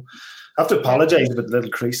dark rum. I have to apologise about the little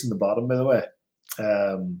crease in the bottom, by the way.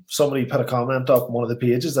 Somebody put a comment up on one of the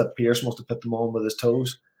pages that Pierce must have put them on with his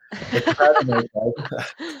toes.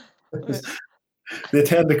 They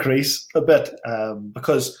tend to crease a bit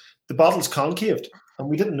because the bottle's concaved, and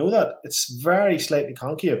we didn't know that. It's very slightly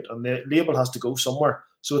concaved, and the label has to go somewhere.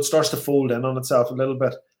 So it starts to fold in on itself a little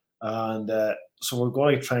bit. And so we're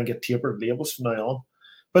going to try and get tapered labels from now on,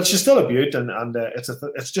 but she's still a beaut, and it's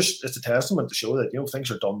a testament to show that things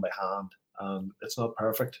are done by hand, and it's not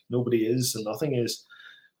perfect. Nobody is, and nothing is.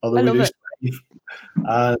 Although we do strive.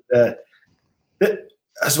 And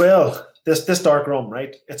as well, this dark rum,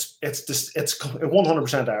 right? It's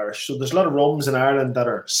 100% Irish. So there's a lot of rums in Ireland that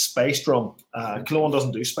are spiced rum. Killowen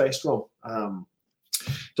doesn't do spiced rum.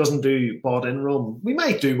 Doesn't do bought-in rum. We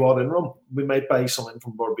might do bought-in rum. We might buy something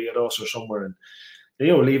from Barbados or somewhere and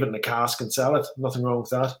leave it in a cask and sell it. Nothing wrong with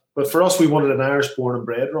that. But for us, we wanted an Irish born and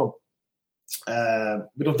bred rum.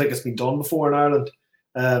 We don't think it's been done before in Ireland.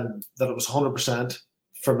 That it was 100%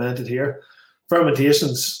 fermented here.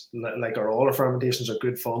 Fermentations, like all our fermentations, are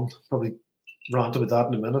good fun. Probably rant about that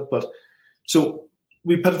in a minute. But so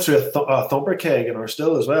we put it through a thumper keg in our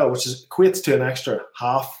still as well, which equates to an extra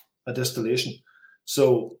half a distillation.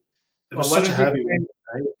 So it was such a heavy one.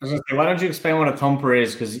 Why don't you explain what a thumper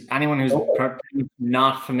is? Because anyone who's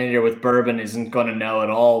not familiar with bourbon isn't going to know at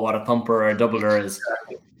all what a thumper or a doubler is.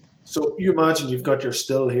 Exactly. So you imagine you've got your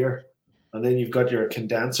still here, and then you've got your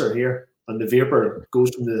condenser here, and the vapor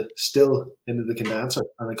goes from the still into the condenser,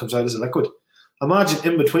 and it comes out as a liquid. Imagine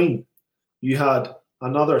in between you had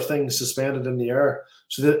another thing suspended in the air,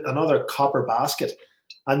 so that another copper basket,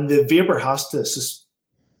 and the vapor has to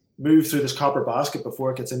move through this copper basket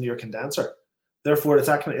before it gets into your condenser. Therefore,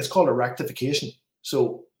 it's called a rectification.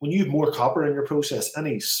 So when you have more copper in your process,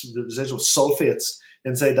 any residual sulfates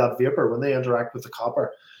inside that vapor, when they interact with the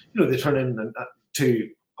copper, they turn into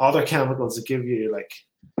other chemicals that give you like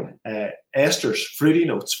esters, fruity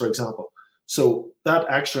notes, for example. So that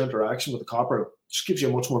extra interaction with the copper just gives you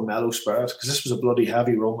a much more mellow spirit, because this was a bloody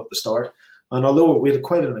heavy rum at the start. And although we had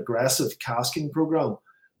quite an aggressive casking program,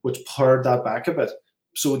 which pared that back a bit,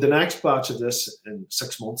 so the next batch of this in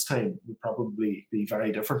 6 months' time would probably be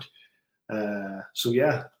very different. So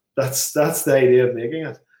yeah, that's the idea of making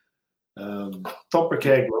it. Thumper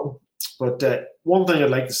keg rum. But one thing I'd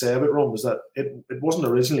like to say about rum was that it wasn't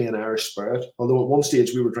originally an Irish spirit, although at one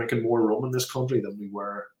stage we were drinking more rum in this country than we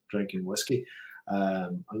were drinking whiskey. I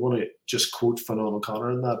want to just quote Fionn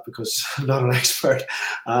O'Connor in that, because I'm not an expert.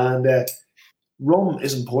 And rum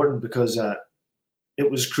is important because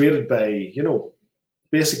it was created by,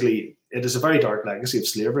 basically it is a very dark legacy of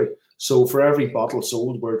slavery. So for every bottle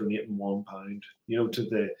sold, we're donating £1,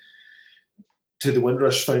 to the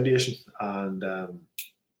Windrush Foundation. And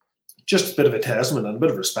just a bit of a testament and a bit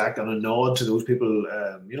of respect and a nod to those people,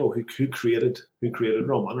 who created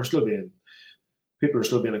rum. And people are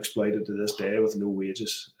still being exploited to this day with low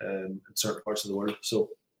wages in certain parts of the world. So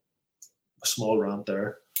a small rant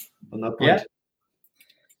there on that point. Yeah.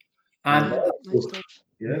 And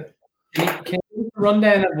yeah. Can you run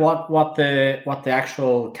down of what the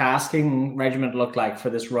actual casking regimen looked like for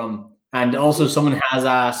this rum? And also, someone has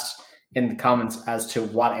asked in the comments as to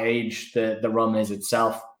what age the rum is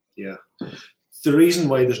itself. Yeah. The reason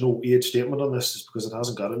why there's no age statement on this is because it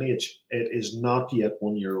hasn't got an age. It is not yet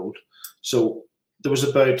 1 year old. So there was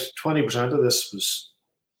about 20% of this was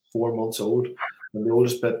 4 months old, and the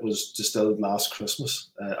oldest bit was distilled last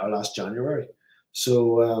Christmas or last January.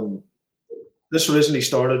 So this originally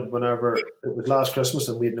started whenever it was last Christmas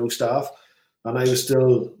and we had no staff, and I was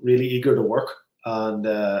still really eager to work, and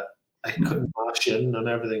I couldn't mash in and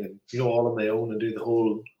everything, and all on my own and do the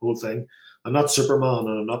whole thing. I'm not Superman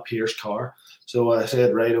and I'm not Pierce Carr, so I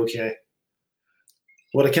said, right, okay.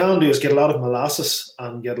 What I can do is get a lot of molasses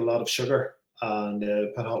and get a lot of sugar and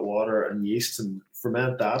put hot water and yeast and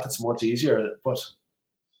ferment that. It's much easier, but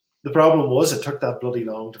the problem was it took that bloody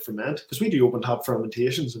long to ferment, because we do open top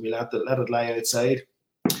fermentations and we let it lie outside.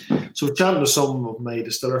 So I was chatting to some of my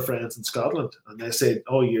distiller friends in Scotland, and they said,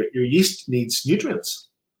 oh, your yeast needs nutrients.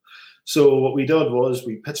 So what we did was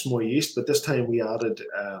we pitched more yeast, but this time we added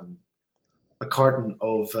a carton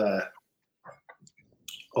of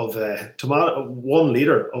tomato, 1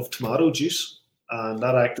 liter of tomato juice, and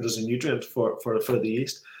that acted as a nutrient for the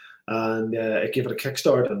yeast, and it gave it a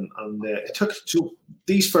kickstart. And it took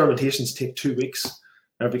these fermentations take 2 weeks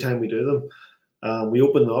every time we do them. We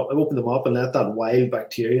open them up and let that wild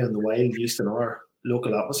bacteria and the wild yeast in our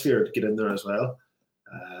local atmosphere to get in there as well.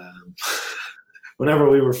 Whenever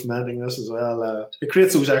we were fermenting this as well, it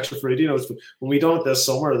creates those extra fruit. When we done it this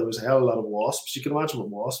summer, there was a hell of a lot of wasps. You can imagine what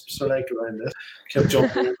wasps are like around this. Kept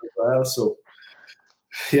jumping in as well. So,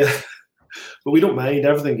 yeah. But we don't mind.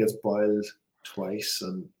 Everything gets boiled twice,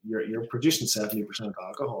 and you're producing 70%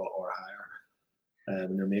 alcohol or higher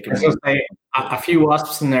when you're making it. A few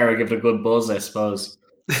wasps in there will give it a good buzz, I suppose.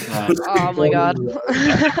 Oh my God.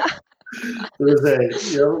 There's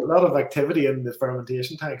a lot of activity in the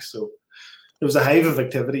fermentation tanks, so it was a hive of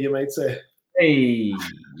activity, you might say. Hey.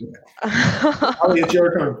 Ali, it's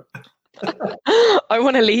your turn. I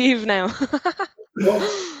want to leave now.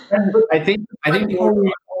 I think before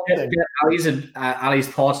we get Ali's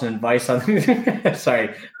thoughts and advice on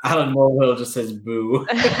sorry, Alan Mulvihill just says boo.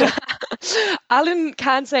 Alan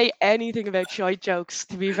can't say anything about shite jokes,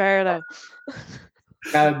 to be fair though.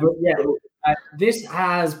 But yeah, this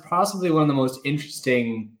has possibly one of the most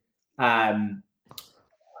interesting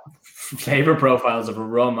flavor profiles of a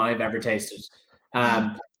rum I've ever tasted.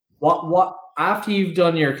 What after you've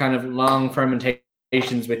done your kind of long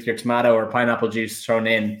fermentations with your tomato or pineapple juice thrown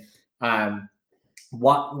in,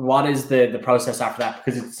 what is the process after that?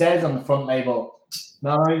 Because it says on the front label,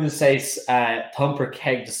 not only does it say Thumper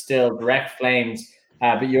Keg Distilled Direct Flames,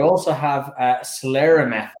 but you also have Solera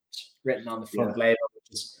Method written on the front label,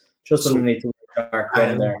 which is just underneath the dark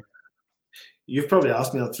right there. You've probably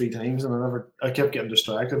asked me that 3 times, and I kept getting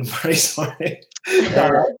distracted. I'm very sorry.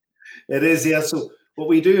 It is, yeah. So what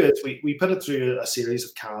we do is we put it through a series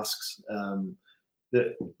of casks.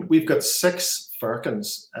 We've got 6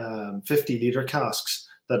 firkins, 50-liter casks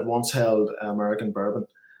that once held American bourbon,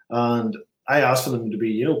 and I asked for them to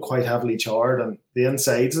be, quite heavily charred, and the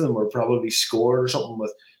insides of them were probably scored or something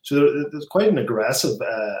with. So there's quite an aggressive,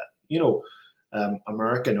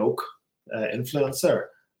 American oak influence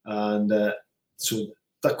there, and so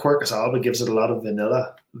that Quercus alba gives it a lot of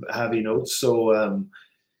vanilla heavy notes. So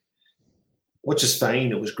which is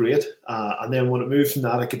fine. It was great. And then when it moved from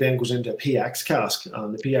that, it then goes into a PX cask,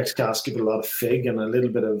 and the PX cask give it a lot of fig and a little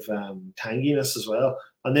bit of tanginess as well.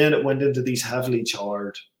 And then it went into these heavily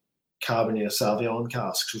charred Cabernet Sauvignon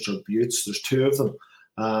casks, which are buttes. There's 2 of them,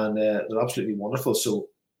 and they're absolutely wonderful. So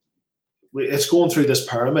it's going through this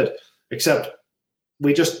pyramid, except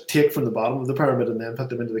we just take from the bottom of the pyramid and then put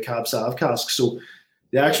them into the Cab Sauv casks. So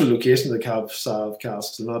the actual location of the Cab Sauv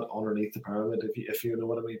casks are not underneath the pyramid, if you know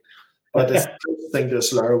what I mean. But it's the closest thing to a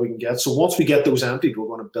slur we can get. So once we get those emptied, we're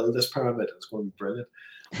going to build this pyramid. It's going to be brilliant.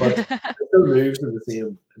 But it still moves in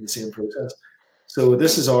the same process. So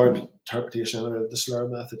this is our interpretation of the slur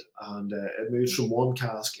method, and it moves from one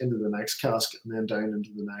cask into the next cask, and then down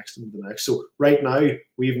into the next. So right now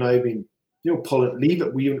we've been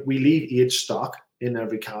we leave aged stock in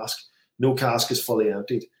every cask. No cask is fully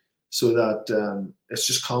emptied, so that it's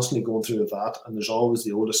just constantly going through the vat, and there's always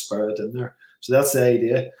the oldest spirit in there. So that's the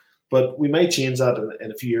idea. But we might change that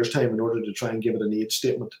in a few years' time in order to try and give it an age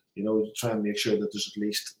statement, to try and make sure that there's at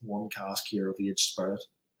least one cask here of aged spirit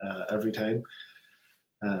every time.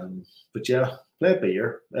 But yeah, play it by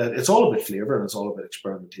ear. It's all about flavour and it's all about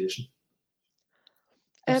experimentation.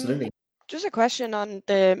 Absolutely. Just a question on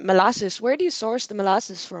the molasses. Where do you source the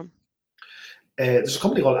molasses from? There's a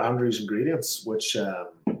company called Andrew's Ingredients, which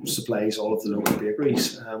supplies all of the local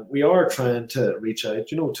bakeries. We are trying to reach out,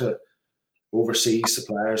 to overseas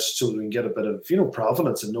suppliers so we can get a bit of,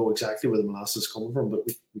 provenance and know exactly where the molasses is coming from, but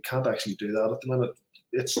we can't actually do that at the minute.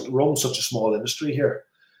 It's run such a small industry here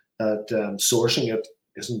that sourcing it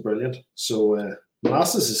isn't brilliant. So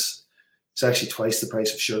molasses is actually twice the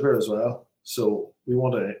price of sugar as well. So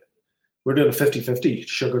we're doing a 50-50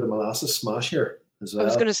 sugar to molasses smash here as well. I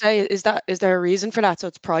was going to say, is there a reason for that? So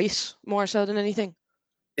it's price more so than anything?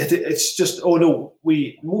 It's just,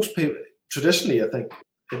 most people, traditionally, I think,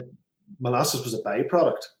 molasses was a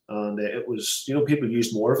byproduct, and it was, people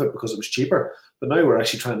used more of it because it was cheaper. But now we're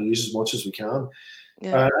actually trying to use as much as we can.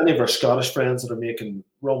 Yeah. Any of our Scottish friends that are making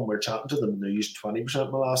rum, we're chatting to them, and they're using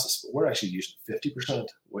 20% molasses, but we're actually using 50%,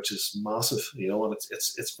 which is massive, and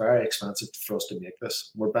it's very expensive for us to make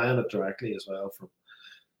this. We're buying it directly as well from,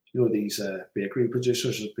 these bakery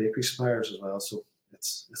producers, bakery suppliers as well. So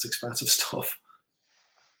it's expensive stuff.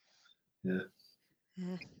 Yeah.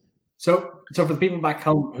 Mm. So for the people back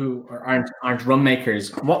home who aren't rum makers,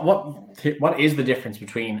 what is the difference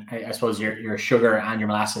between, I suppose, your sugar and your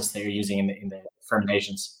molasses that you're using in the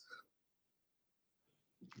fermentations?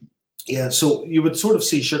 Yeah, so you would sort of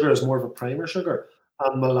see sugar as more of a primer sugar,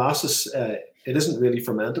 and molasses it isn't really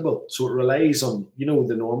fermentable, so it relies on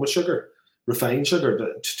the normal sugar, refined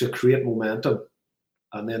sugar, to create momentum,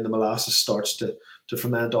 and then the molasses starts to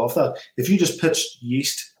ferment off that. If you just pitch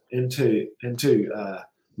yeast into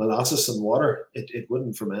molasses and water, it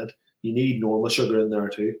wouldn't ferment. You need normal sugar in there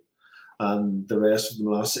too, and the rest of the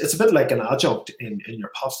molasses. It's a bit like an adjunct in your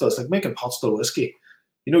pot still. It's like making pot still whiskey.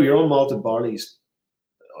 Your unmalted barleys,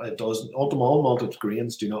 all malted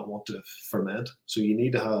grains do not want to ferment, so you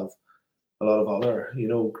need to have a lot of other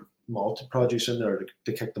malted produce in there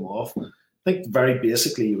to kick them off. I think very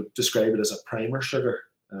basically you would describe it as a primer sugar.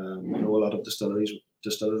 A lot of distillers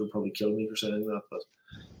would probably kill me for saying that, but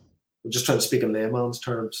we're just trying to speak in layman's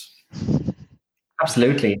terms.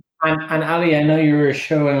 Absolutely. And Ali, I know you were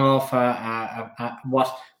showing off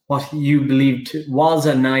what you believed was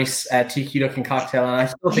a nice tiki-looking cocktail, and I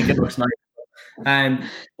still think it looks nice.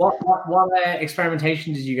 What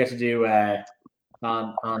experimentation did you get to do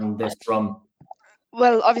on this rum?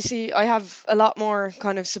 Well, obviously, I have a lot more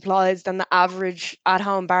kind of supplies than the average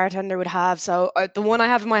at-home bartender would have. So the one I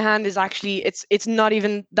have in my hand is actually it's not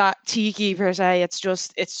even that tiki per se. It's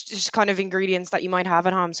just kind of ingredients that you might have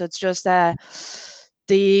at home. So it's just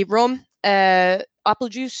the rum, apple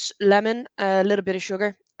juice, lemon, a little bit of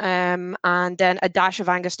sugar, and then a dash of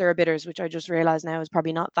Angostura bitters, which I just realized now is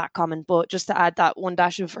probably not that common, but just to add that one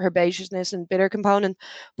dash of herbaceousness and bitter component.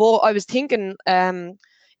 But I was thinking it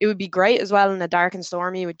would be great as well in a dark and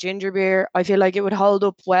stormy with ginger beer. I feel like it would hold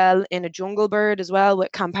up well in a jungle bird as well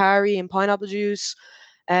with Campari and pineapple juice,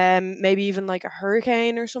 maybe even like a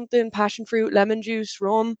hurricane or something, passion fruit, lemon juice,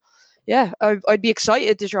 rum. Yeah, I'd be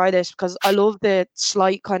excited to try this because I love the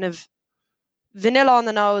slight kind of vanilla on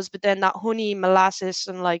the nose, but then that honey, molasses,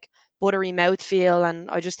 and like buttery mouthfeel, and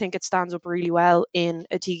I just think it stands up really well in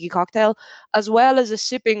a tiki cocktail, as well as a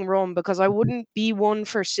sipping rum, because I wouldn't be one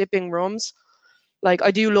for sipping rums. Like,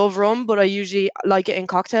 I do love rum, but I usually like it in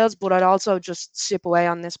cocktails, but I'd also just sip away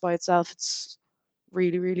on this by itself. It's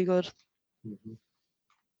really, really good. Mm-hmm.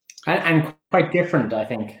 And quite different, I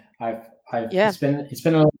think. It's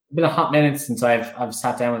been a hot minute since I've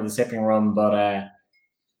sat down with a sipping rum, but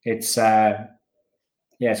it's quite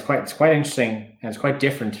interesting, and it's quite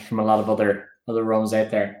different from a lot of other rums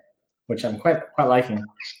out there, which I'm quite liking.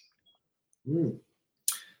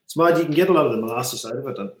 It's mad, you can get a lot of the molasses out of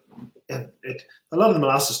it, and a lot of the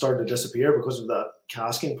molasses started to disappear because of that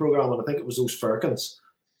casking program, and I think it was those firkins.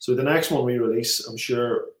 So the next one we release, I'm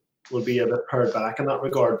sure, will be a bit pared back in that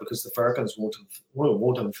regard, because the firkins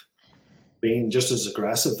won't have been just as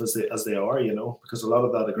aggressive as they are, because a lot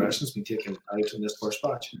of that aggression has been taken out in this first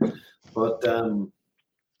batch. But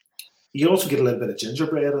you also get a little bit of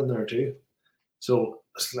gingerbread in there too. So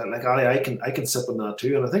like I can sip on that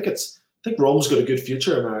too, and I think rum's got a good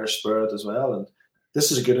future in Irish spirit as well, and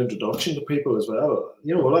this is a good introduction to people as well.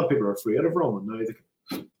 A lot of people are afraid of rum, and now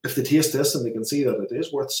if they taste this and they can see that it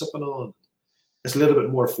is worth sipping on, it's a little bit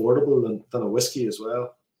more affordable than a whiskey as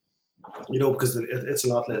well. Because it's a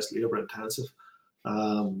lot less labor intensive.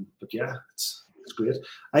 But yeah, it's great.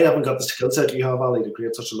 I haven't got the skill set you have, Ali, to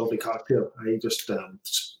create such a lovely cocktail. I just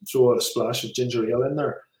throw a splash of ginger ale in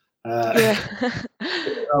there. Yeah. As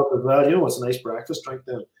well, it's a nice breakfast drink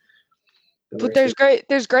then. But there's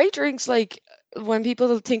great drinks, like when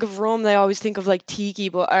people think of rum, they always think of like tiki,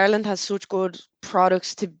 but Ireland has such good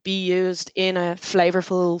products to be used in a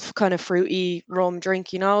flavorful kind of fruity rum drink,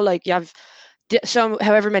 like you have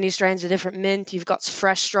however many strains of different mint, you've got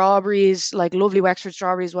fresh strawberries, like lovely Wexford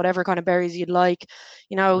strawberries, whatever kind of berries you'd like.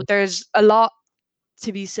 There's a lot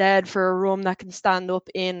to be said for a rum that can stand up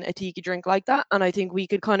in a tiki drink like that, and I think we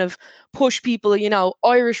could kind of push people,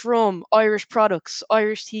 Irish rum, Irish products,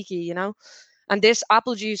 Irish tiki, and this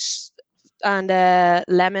apple juice and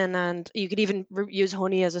lemon, and you could even use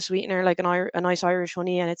honey as a sweetener, like a nice Irish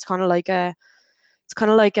honey, and it's kind of like a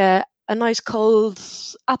nice cold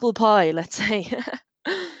apple pie, let's say.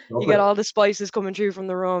 You get all the spices coming through from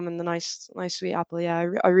the rum and the nice sweet apple. Yeah,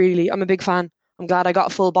 I'm a big fan. I'm glad I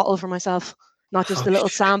got a full bottle for myself, not just a little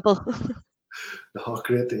sample. Oh,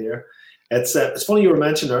 great to hear. It's funny you were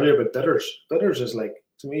mentioning earlier about bitters. Bitters is like,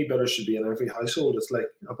 to me, bitters should be in every household. It's like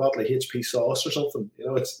a bottle of HP sauce or something.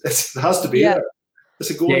 It has to be there.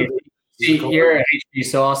 It's a golden. You're a HP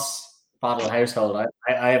sauce bottle household.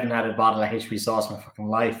 I haven't had a bottle of HP sauce in my fucking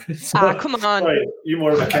life. So, come on. Sorry, you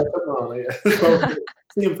more of a ketchup man. Yeah.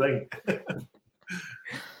 Same thing.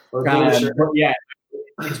 Yeah,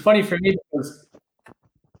 it's funny for me because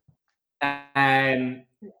I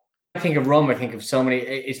think of rum. I think of so many.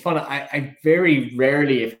 It's fun. I very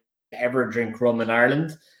rarely, if ever, drink rum in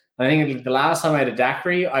Ireland. I think the last time I had a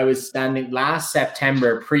daiquiri, I was standing last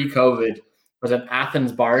September, pre-COVID, was an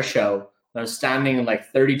Athens bar show. I was standing in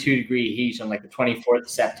like 32-degree heat on like the 24th of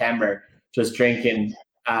September, just drinking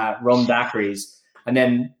rum daiquiris. And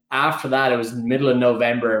then after that, it was in the middle of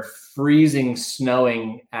November, freezing,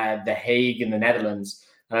 snowing at The Hague in the Netherlands.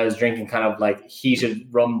 And I was drinking kind of like heated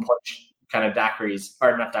rum punch kind of daiquiris,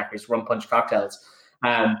 or not daiquiris, rum punch cocktails.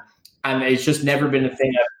 And it's just never been a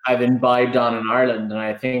thing I've imbibed on in Ireland. And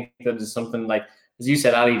I think that is something like, as you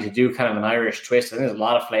said, Ali, to do kind of an Irish twist. I think there's a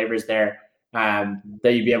lot of flavors there that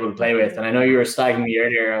you'd be able to play with. And I know you were slagging me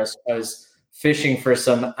earlier. I was fishing for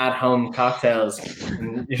some at-home cocktails.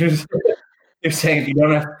 And you're saying if you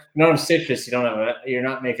don't have citrus, you're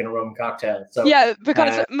not making a rum cocktail. So yeah,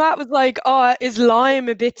 because Matt was like, "Oh, is lime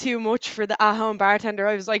a bit too much for the at-home bartender?"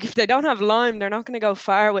 I was like, if they don't have lime, they're not going to go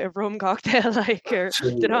far with a rum cocktail, like, or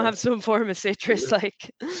they don't have some form of citrus.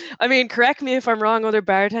 Like, I mean, correct me if I'm wrong, other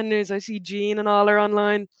bartenders. I see Jean and all are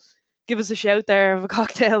online. Give us a shout there of a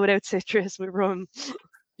cocktail without citrus with rum.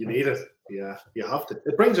 You need it. Yeah, you have to.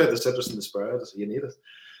 It brings out the citrus in the spirit. So you need it,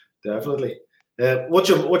 definitely. What's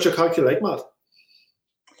your cocktail like, Matt?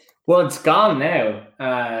 Well, it's gone now.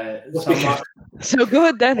 So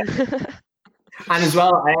good then. And as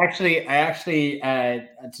well, I actually,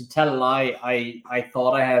 to tell a lie, I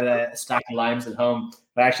thought I had a stack of limes at home,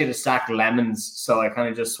 but I actually had a stack of lemons, so I kind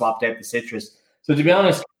of just swapped out the citrus. So to be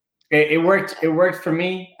honest, it worked. It worked for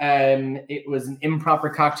me. It was an improper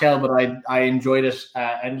cocktail, but I enjoyed it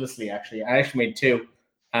endlessly. Actually, I actually made two.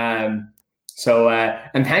 So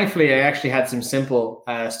and thankfully, I actually had some simple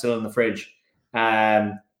still in the fridge.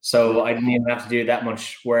 So I didn't even have to do that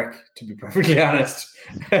much work, to be perfectly honest.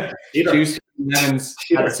 Juice, lemons,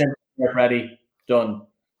 had a simple work ready, done.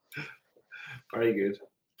 Very good.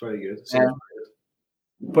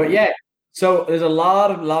 But yeah, so there's a lot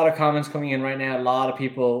of comments coming in right now. A lot of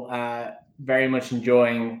people very much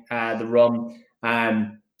enjoying the rum.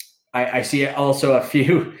 I see also a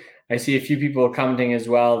few people commenting as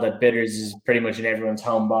well that bitters is pretty much in everyone's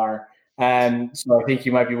home bar. So I think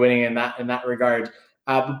you might be winning in that regard.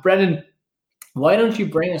 But Brendan, why don't you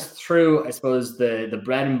bring us through, I suppose, the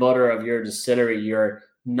bread and butter of your distillery, your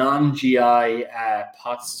non-GI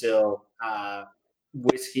pot still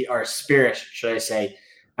whiskey or spirit, should I say?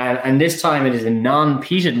 And this time it is a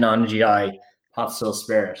non-peated non-GI pot still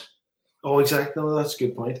spirit. Oh, exactly. No, that's a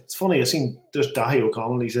good point. It's funny. I seen there's Dahi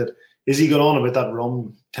O'Connell. He said is he going on about that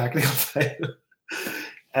rum technical file?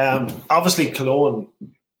 Obviously, Killowen,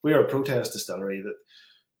 we are a protest distillery. That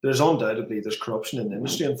there's corruption in the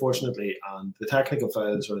industry, unfortunately, and the technical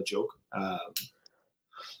files are a joke.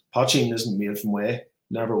 Poaching isn't made from whey,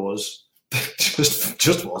 never was,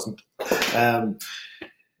 just wasn't.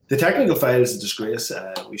 The technical file is a disgrace.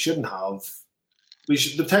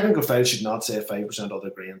 The technical file should not say 5% other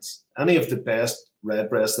grains. Any of the best red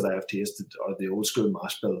breasts that I have tasted are the old school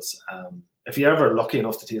mash bills. If you're ever lucky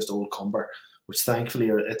enough to taste Old Cumber, which thankfully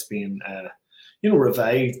it's been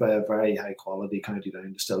revived by a very high quality County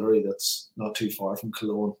Down distillery that's not too far from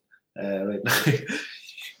Killowen right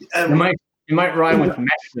now. You might rhyme with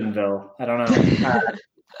Mexicanville. I don't know.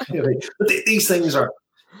 But these things are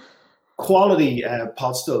quality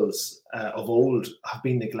Potstills of old have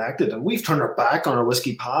been neglected, and we've turned our back on our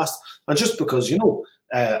whiskey past. And just because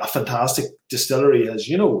a fantastic distillery has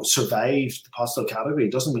survived the Potstill category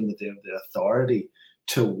doesn't mean that they have the authority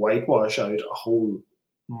to whitewash out a whole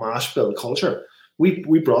mash bill culture.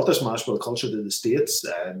 We brought this mash bill culture to the States,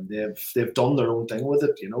 and they've done their own thing with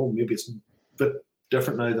it. Maybe it's a bit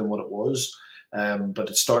different now than what it was, but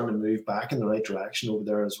it's starting to move back in the right direction over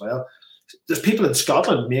there as well. There's people in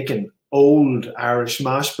Scotland making old Irish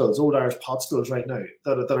mash bills, old Irish Potstills right now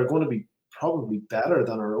that are going to be probably better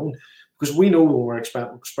than our own, because we know when we're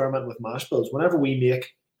experimenting with mash bills, whenever we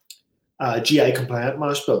make a GI compliant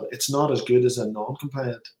mash bill, it's not as good as a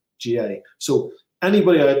non-compliant GI. So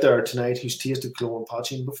anybody out there tonight who's tasted Killowen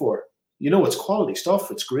Poaching before, it's quality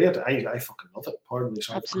stuff. It's great. I fucking love it. Pardon me.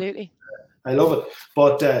 Sorry. Absolutely. I love it.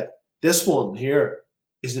 But this one here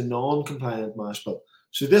is a non-compliant mash bill.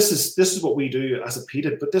 So this is what we do as a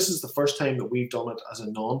peated, but this is the first time that we've done it as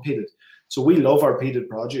a non-peated. So we love our peated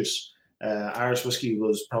produce. Irish whiskey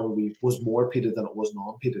was more peated than it was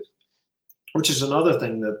non-peated, which is another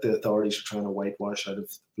thing that the authorities are trying to whitewash out of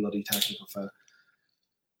the bloody technical file.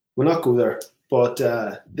 We'll not go there, but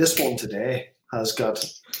this one today has got,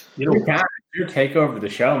 you take over the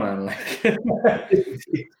show, man.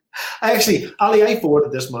 Ali, I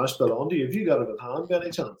forwarded this mash bill on to you. Have you got it at hand by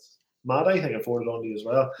any chance? Matt, I think I forwarded on to you as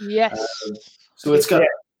well. Yes. So it's got.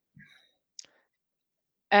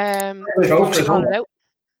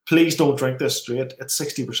 Please don't drink this straight. It's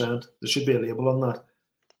 60%. There should be a label on that.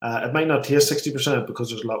 It might not taste 60% because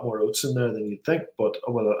there's a lot more oats in there than you'd think,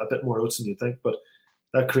 a bit more oats than you'd think. But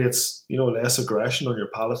that creates, less aggression on your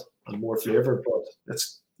palate and more flavour. But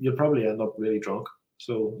you'll probably end up really drunk.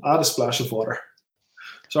 So add a splash of water.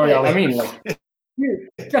 Sorry, Ali. I mean,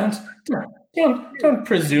 don't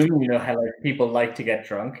presume how people like to get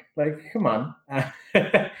drunk. Come on.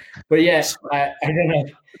 But yes, I don't know.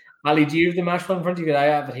 Ali, do you have the mash bill in front of you? I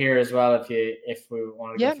have it here as well. If we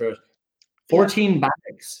want to go through it, 14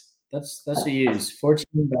 bags. That's what you use. 14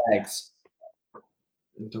 bags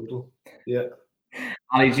in total. Yeah.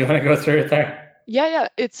 Ali, do you want to go through it there? Yeah.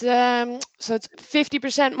 It's so it's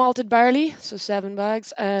 50% malted barley, so 7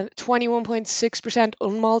 bags, and 21.6%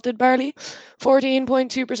 unmalted barley,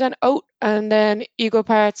 14.2% oat, and then equal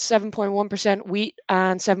parts 7.1% wheat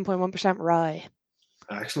and 7.1% rye.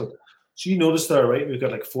 Excellent. So you notice there, right? We've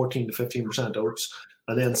got 14 to 15% oats,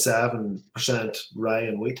 and then 7% rye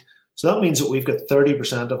and wheat. So that means that we've got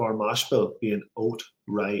 30% of our mash bill being oat,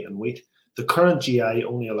 rye, and wheat. The current GI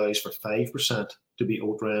only allows for 5% to be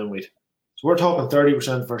oat, rye, and wheat. So we're talking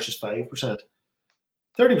 30% versus 5%.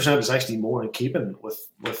 30% is actually more in keeping with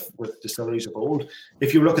distilleries of old.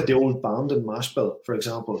 If you look at the old Bandon mash bill, for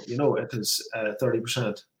example, it is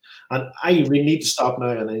 30%. And I really need to stop now,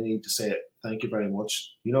 and I need to say thank you very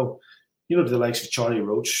much. The likes of Charlie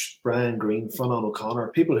Roach, Brian Green, Fionnan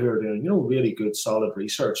O'Connor, people who are doing, really good, solid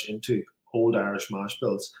research into old Irish mash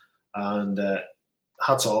bills. And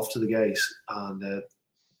hats off to the guys. And the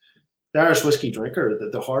Irish whiskey drinker,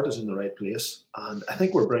 the heart is in the right place. And I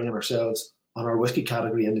think we're bringing ourselves on our whiskey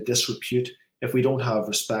category into disrepute if we don't have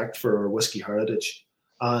respect for our whiskey heritage.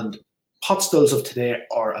 And Potstills of today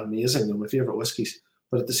are amazing. They're my favourite whiskies.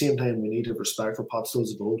 But at the same time, we need to have respect for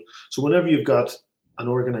Potstills of old. So whenever you've got an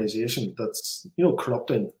organisation that's,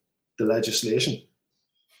 corrupting the legislation,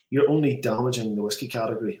 you're only damaging the whiskey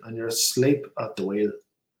category and you're asleep at the wheel.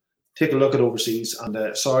 Take a look at overseas,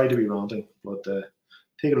 and sorry to be ranting, but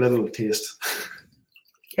take a little taste.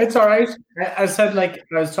 It's all right. I said, I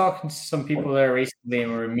was talking to some people there recently,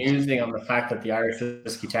 and we were musing on the fact that the Irish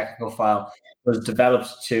Whiskey Technical File was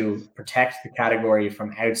developed to protect the category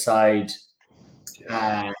from outside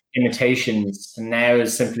imitations, and now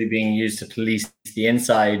is simply being used to police the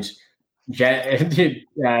inside genuine.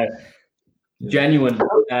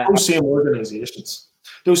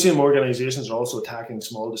 Those same organisations are also attacking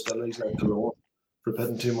small distilleries like Killowen. for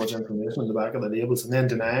putting too much information on the back of the labels and then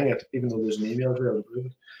denying it, even though there's an email trail to prove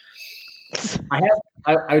it.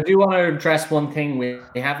 I do want to address one thing. We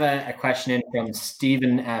have a question in from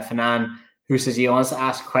Stephen Fanan, who says he wants to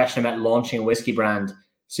ask a question about launching a whiskey brand.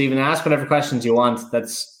 Stephen, ask whatever questions you want.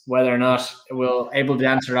 That's whether or not we'll able to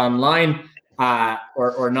answer it online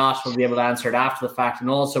or not. We'll be able to answer it after the fact. And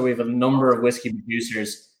also, we have a number of whiskey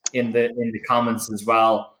producers in the comments as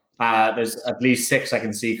well. There's at least 6 I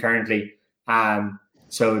can see currently.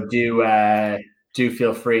 So do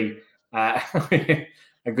feel free.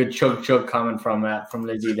 A good chug comment from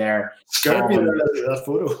Lizzie there. Scared me that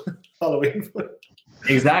photo, Halloween photo.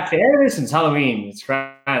 Exactly. Hey, listen, it's Halloween. It's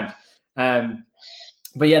grand.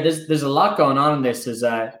 But yeah, there's a lot going on in this. There's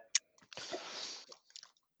a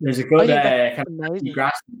good kind of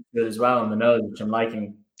grass as well in the nose, which I'm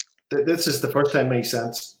liking. This is the first time my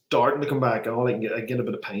sense starting to come back, and all I get a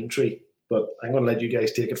bit of pine tree. But I'm going to let you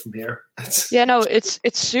guys take it from here. It's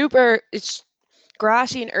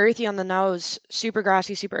grassy and earthy on the nose, super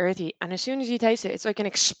grassy, super earthy. And as soon as you taste it, it's like an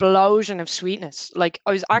explosion of sweetness. Like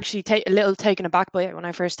I was actually a little taken aback by it when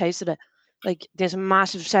I first tasted it. Like there's a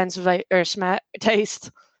massive sense of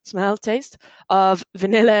taste of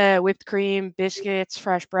vanilla, whipped cream, biscuits,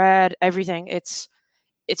 fresh bread, everything. It's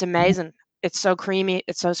amazing. It's so creamy.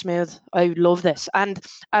 It's so smooth. I love this. And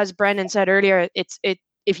as Brendan said earlier,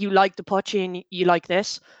 if you like the poaching, you like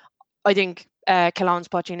this. I think Killowen's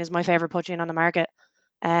poaching is my favorite poaching on the market.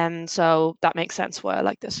 So that makes sense why I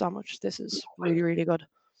like this so much. This is really, really good.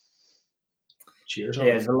 Cheers. Yeah,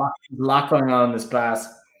 there's a lot going on in this glass.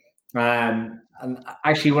 And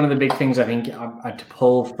actually, one of the big things I think to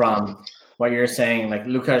pull from what you're saying, like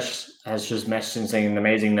Lukasz has just mentioned saying an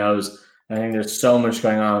amazing nose. I think there's so much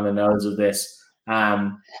going on in the nose of this.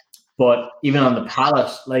 But even on the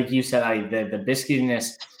palate, like you said, the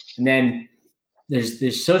biscuitiness, and then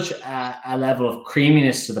there's such a level of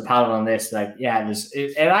creaminess to the palate on this. Like, yeah,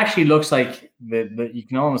 it actually looks like you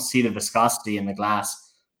can almost see the viscosity in the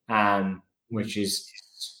glass, which is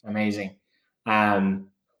amazing.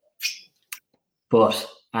 But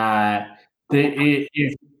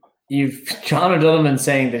you've John O'Donovan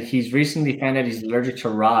saying that he's recently found out he's allergic to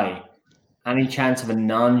rye. Any chance of a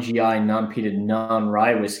non-GI, non-peated,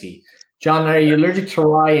 non-rye whiskey? John, are you allergic to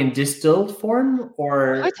rye in distilled form,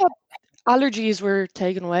 or? I thought allergies were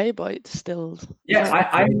taken away by distilled. Yeah,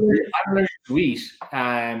 I'm allergic to wheat,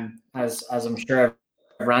 as I'm sure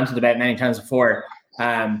I've ranted about many times before.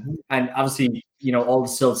 And obviously, all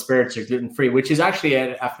distilled spirits are gluten-free, which is actually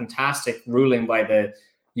a fantastic ruling by the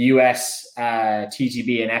US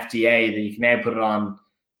TGB and FDA that you can now put it on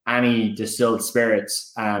any distilled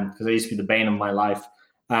spirits, because I used to be the bane of my life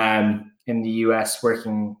in the US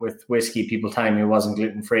working with whiskey. People telling me it wasn't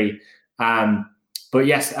gluten-free. But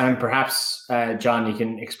yes, and perhaps, John, you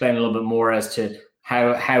can explain a little bit more as to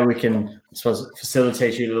how we can, I suppose,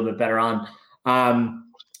 facilitate you a little bit better on.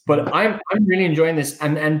 But I'm really enjoying this.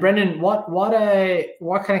 And Brendan, what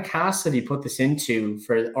kind of cask did you put this into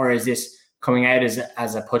or is this coming out as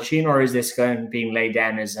a poaching, or is this being laid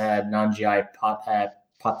down as a non-GI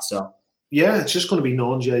pot still? Yeah, it's just going to be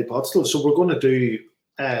non-GI pot still. So we're going to do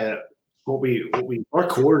our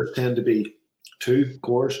cores tend to be 2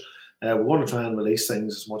 cores. We're going to try and release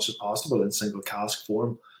things as much as possible in single cask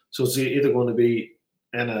form. So it's either going to be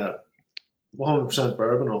in a 100%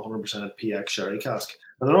 bourbon or 100% PX sherry cask.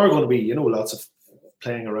 And there are going to be, lots of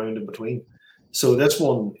playing around in between. So this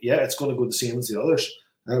one, yeah, it's going to go the same as the others.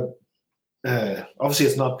 Obviously,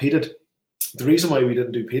 it's not peated. The reason why we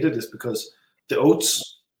didn't do peated is because the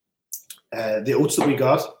oats that we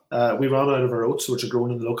got, we ran out of our oats, which are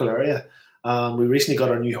grown in the local area. We recently got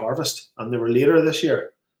our new harvest, and they were later this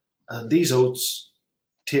year. And these oats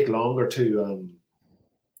take longer to.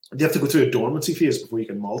 You have to go through a dormancy phase before you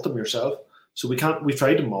can malt them yourself. So we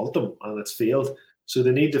tried to malt them, and it's failed. So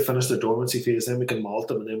they need to finish the dormancy phase, then we can malt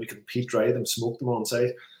them, and then we can peat dry them, smoke them on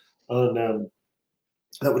site, and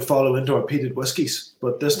that would follow into our peated whiskies.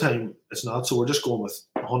 But this time it's not. So we're just going with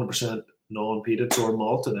 100% non-peated. So our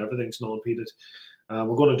malt and everything's non-peated.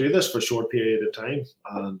 We're going to do this for a short period of time,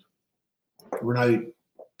 and we're now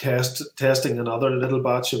testing another little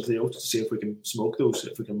batch of the oats to see if we can smoke those,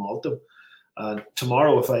 if we can malt them. And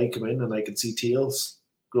tomorrow, if I come in and I can see tails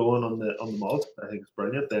growing on the malt, I think it's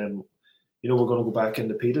brilliant. Then we're going to go back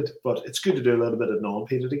into peated, but it's good to do a little bit of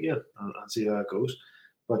non-peated again and see how it goes.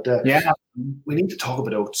 But we need to talk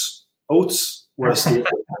about oats. Oats were a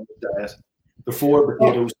staple in the diet before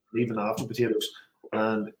potatoes, even after potatoes,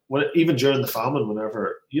 and even during the famine,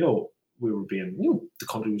 whenever we were being, the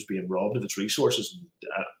country was being robbed of its resources.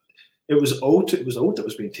 It was oat that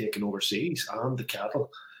was being taken overseas, and the cattle.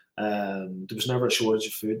 There was never a shortage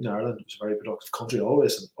of food in Ireland. It was a very productive country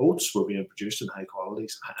always, and oats were being produced in high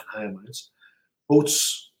qualities and high amounts.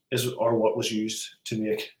 Oats are what was used to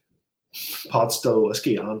make Potstilled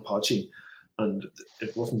whiskey and potchie, and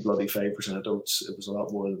it wasn't bloody 5% oats. It was a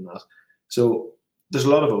lot more than that. So there's a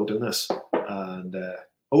lot of oat in this, and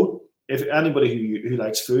oat. If anybody who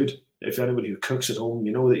likes food, if anybody who cooks at home,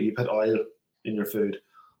 you know that you put oil in your food.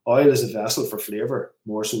 Oil is a vessel for flavour,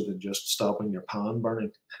 more so than just stopping your pan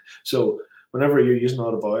burning. So whenever you're using a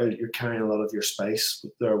lot of oil, you're carrying a lot of your spice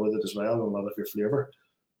there with it as well, and a lot of your flavour.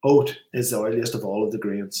 Oat is the oiliest of all of the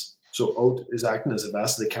grains. So oat is acting as a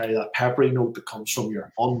vessel to carry that peppery note that comes from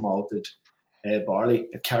your unmalted barley.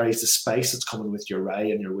 It carries the spice that's coming with your rye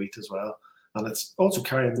and your wheat as well. And it's also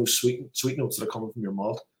carrying those sweet notes that are coming from your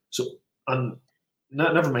malt. So, and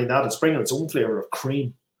never mind that, it's bringing its own flavour of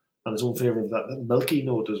cream and its own flavour of that milky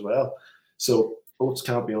note as well. So oats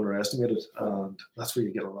can't be underestimated, and that's where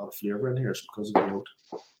you get a lot of flavour in here. It's because of the oat.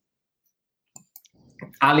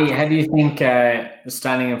 Ali, how do you think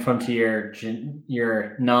standing in front of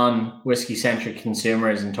your non-whiskey centric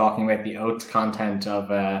consumers and talking about the oats content of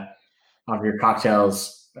your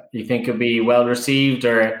cocktails, do you think it'll be well received,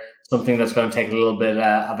 or something that's going to take a little bit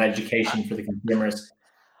of education for the consumers?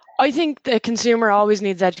 I think the consumer always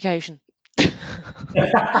needs education.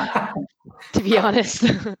 To be honest.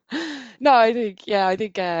 No, I think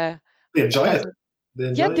they enjoy it.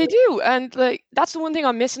 They do, and like that's the one thing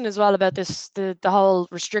I'm missing as well about this, the whole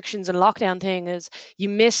restrictions and lockdown thing, is you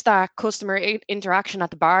miss that customer interaction at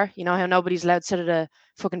the bar. You know how nobody's allowed to sit at a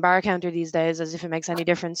fucking bar counter these days, as if it makes any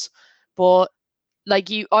difference. But like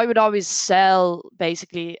I would always sell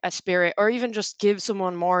basically a spirit, or even just give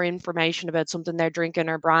someone more information about something they're drinking,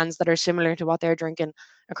 or brands that are similar to what they're drinking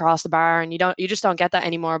across the bar. And you just don't get that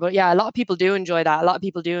anymore. But yeah, a lot of people do enjoy that. A lot of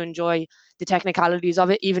people do enjoy the technicalities of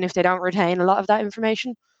it, even if they don't retain a lot of that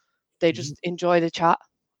information. They just enjoy the chat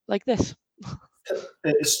like this.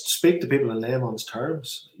 Speak to people in layman's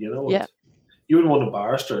terms, you know. Yeah. You wouldn't want a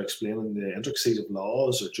barrister explaining the intricacies of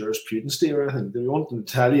laws or jurisprudence or anything. They want them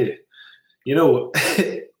to tell you, you know,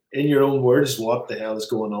 in your own words, what the hell is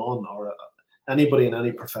going on, or anybody in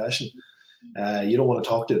any profession. You don't want to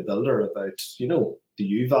talk to a builder about, you know, the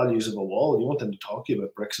U values of a wall. You want them to talk to you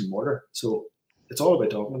about bricks and mortar. So it's all about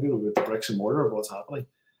talking to people about the bricks and mortar of what's happening.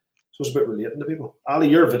 So it's about relating to people. Ali,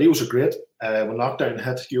 your videos are great. When lockdown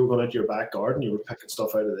hit, you were going out to your back garden, you were picking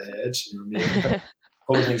stuff out of the hedge, you were making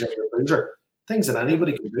pulling things out of your freezer. Things that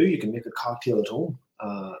anybody can do. You can make a cocktail at home.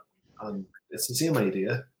 And it's the same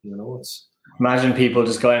idea, you know. It's imagine people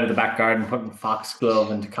just going into the back garden, putting foxglove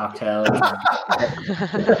into cocktails.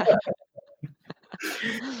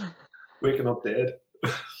 Waking up dead.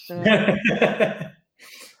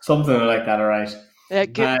 Something like that, all right.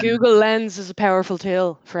 Google Lens is a powerful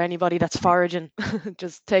tool for anybody that's foraging.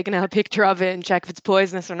 Just taking out a picture of it and check if it's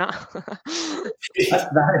poisonous or not.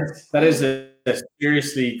 that is a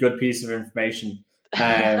seriously good piece of information.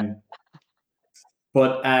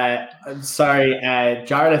 But sorry,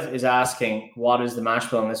 Jarlath is asking, what is the mash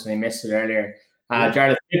bill on this one? He missed it earlier.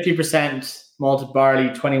 Jarlath, 50% malted barley,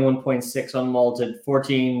 21.6 unmalted,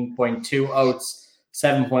 14.2 oats,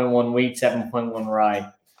 7.1 wheat, 7.1 rye.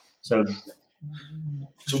 So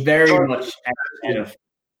very much expensive.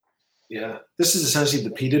 Yeah, this is essentially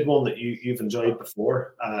the peated one that you've enjoyed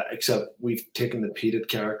before, except we've taken the peated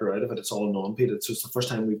character out of it. It's all non-peated, so it's the first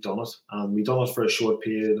time we've done it. We've done it for a short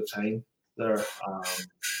period of time there,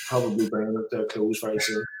 probably bringing it to a close very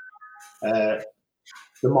soon. The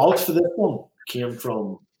malt for this one came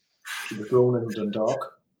from, it was grown in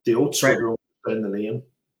Dundalk. The oats were grown in the lane.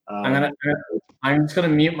 I'm just going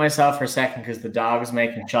to mute myself for a second because the dog's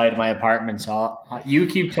making child in my apartment. So you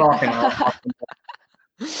keep talking.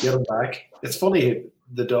 Get him back. It's funny,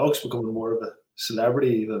 the dog's becoming more of a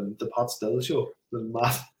celebrity than the Potstilled show, than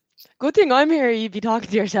Matt. Good thing I'm here. You'd be talking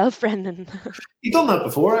to yourself, Brendan. You've done that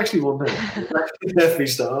before, actually, one time. Actually left me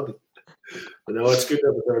standing. But no, it's good to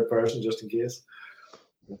have a third person just in case.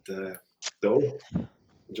 But no,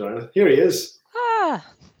 enjoying it. Here he is.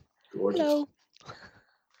 Gorgeous. Hello.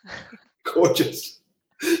 Gorgeous.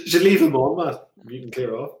 You should leave him on, Matt. You can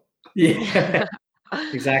clear off. Yeah,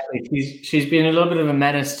 exactly. She's been a little bit of a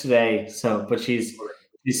menace today. But she's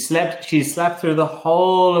slept through the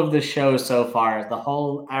whole of the show so far, the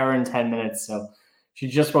whole hour and 10 minutes. So she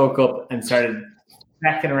just woke up and started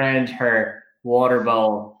pecking around her water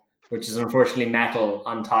bowl, which is unfortunately metal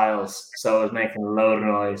on tiles, so it was making a load of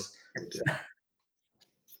noise.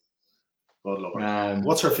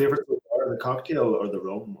 What's her favorite so far, the cocktail or the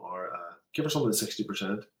rum? Or give her some of the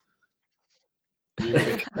 60%.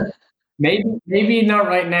 Maybe not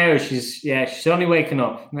right now. She's only waking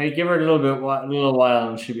up. Maybe give her a little while,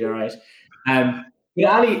 and she'll be all right. But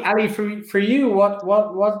Ali, for you,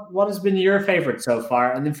 what has been your favorite so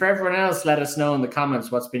far? And then for everyone else, let us know in the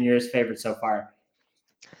comments what's been yours favorite so far.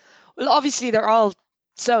 Well, obviously they're all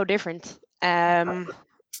so different.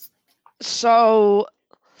 So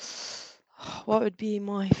what would be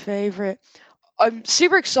my favorite? I'm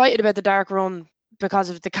super excited about the dark rum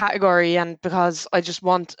because of the category and because I just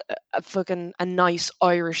want a nice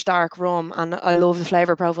Irish dark rum, and I love the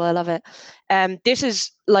flavor profile of it. This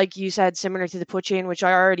is, like you said, similar to the Poutine, which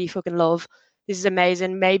I already fucking love. This is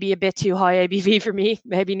amazing. Maybe a bit too high ABV for me.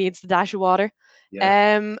 Maybe needs the dash of water.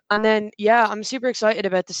 Yeah. And then I'm super excited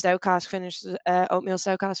about the stout cask finish, oatmeal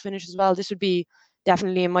stout cask finish as well. This would be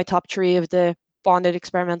definitely in my top 3 of the bonded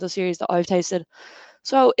experimental series that I've tasted.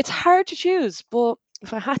 So it's hard to choose, but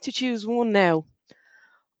if I had to choose one now,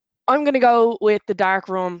 I'm going to go with the dark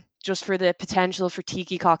rum just for the potential for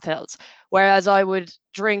tiki cocktails, whereas I would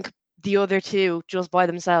drink the other two just by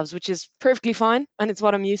themselves, which is perfectly fine, and it's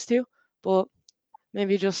what I'm used to, but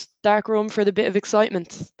maybe just dark rum for the bit of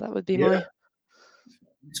excitement. That would be my...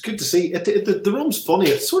 It's good to see. The rum's funny.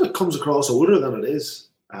 It sort of comes across older than it is.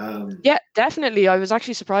 Yeah, definitely. I was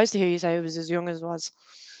actually surprised to hear you say it was as young as it was.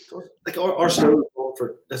 Like our still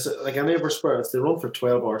for like any of our spirits, they run for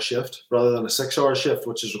 12-hour shift rather than a 6-hour shift,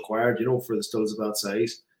 which is required, for the stills of that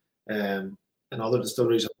size. And other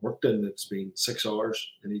distilleries I've worked in, it's been 6 hours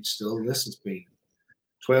in each still. This has been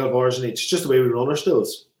 12 hours in each. It's just the way we run our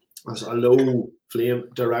stills. It's a low flame,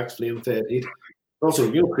 direct flame fed heat. Also,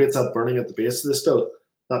 creates that burning at the base of the still.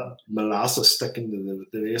 That molasses sticking to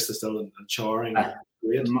the base of the still and charring.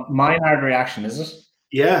 Maillard reaction, is it?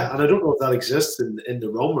 Yeah, and I don't know if that exists in the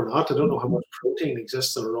rum or not. I don't know how much protein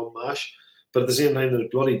exists in a rum mash, but at the same time, there's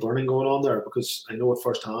bloody burning going on there because I know it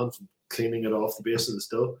firsthand from cleaning it off the base of the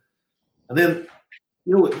still. And then,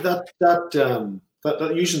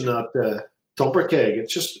 that using that thumper keg,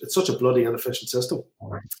 it's such a bloody inefficient system,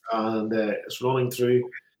 and it's running through.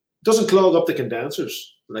 It doesn't clog up the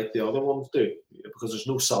condensers like the other ones do because there's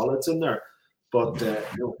no solids in there, but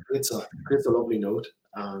it's a lovely note,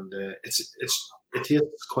 and it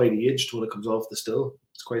tastes quite aged when it comes off the still.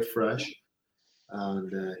 It's quite fresh,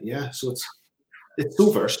 and so it's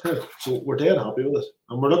so versatile. So we're dead happy with it,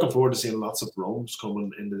 and we're looking forward to seeing lots of rums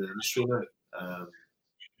coming into the industry now.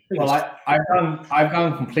 Well, I've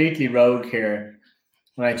gone completely rogue here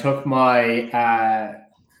when I took my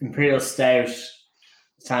Imperial Stout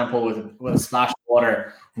sample with a splash of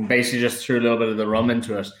water and basically just threw a little bit of the rum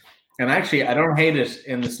into it. And actually, I don't hate it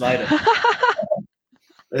in the slightest.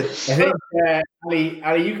 I think,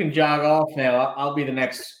 Ali, you can jog off now. I'll be the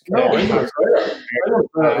next.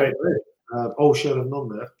 Oh shit, I've none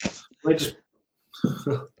left. I just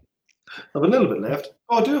have a little bit left.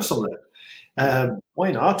 Oh, I do have some left.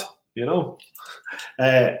 Why not? Can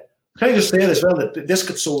I just say as well that this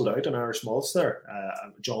gets sold out in Irish malts there?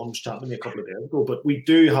 John was chatting to me a couple of days ago, but we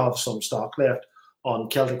do have some stock left on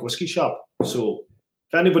Celtic Whisky Shop. So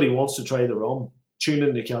if anybody wants to try the rum, tune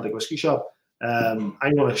in to Celtic Whisky Shop. I'm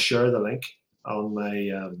going to share the link on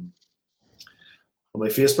my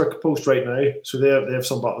Facebook post right now. So they have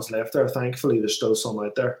some bottles left there. Thankfully, there's still some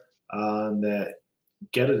out there. And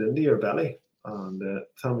get it into your belly and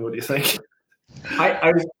tell me what you think.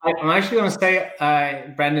 I'm actually going to say,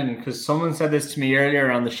 Brendan, because someone said this to me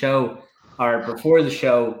earlier on the show or before the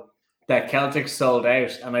show that Celtic sold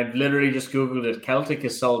out, and I've literally just Googled it. Celtic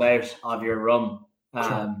is sold out of your rum.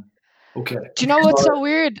 Okay. Do you know what's so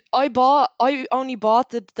weird? I only bought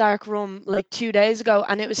the dark rum like 2 days ago,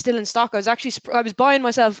 and it was still in stock. I was buying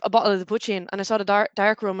myself a bottle of the Poutine, and I saw the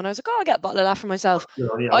dark rum, and I was like, oh, I'll get a bottle of that for myself.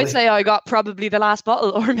 I'd say I got probably the last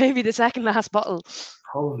bottle, or maybe the second last bottle.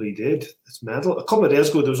 Probably did. It's mental. A couple of days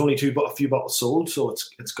ago, there was only a few bottles sold, so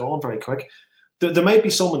it's gone very quick. There might be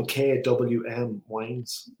some in KWM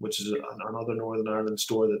Wines, which is another Northern Ireland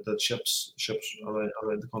store that ships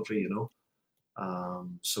around the country,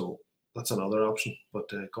 so that's another option.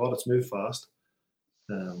 But God, it's moved fast.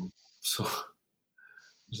 So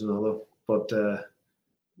there's another. But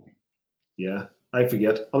I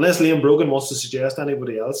forget. Unless Liam Brogan wants to suggest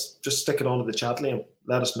anybody else, just stick it onto the chat, Liam.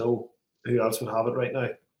 Let us know who else would have it right now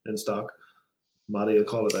in stock. Maddie will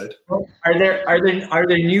call it out. Are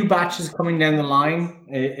there new batches coming down the line?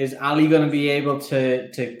 Is Ali going to be able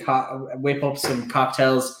to whip up some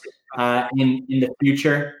cocktails in the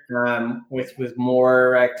future with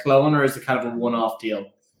more Killowen, or is it kind of a one-off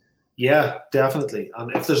deal? Yeah, definitely.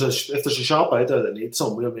 And if there's a shop out there that needs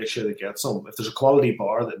some, we'll make sure they get some. If there's a quality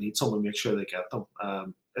bar that needs some, we'll make sure they get them.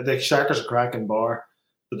 The Shacker's a cracking bar.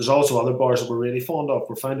 But there's also other bars that we're really fond of.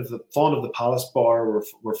 We're fond of the Palace Bar.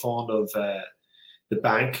 We're fond of the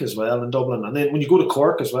Bank as well in Dublin. And then when you go to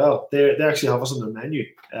Cork as well, they actually have us on their menu.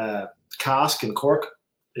 Cask in Cork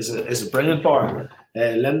is a brilliant bar.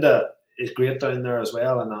 Linda is great down there as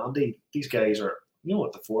well, and Andy. These guys are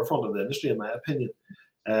at the forefront of the industry, in my opinion.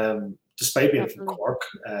 Despite being from Cork,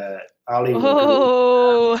 Ali.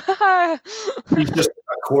 She's just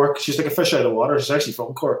a Cork. She's like a fish out of water. She's actually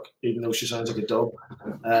from Cork, even though she sounds like a dub.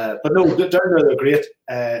 But no, down there they're great.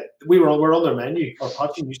 We're on their menu. Our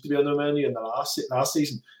Potching used to be on their menu in the last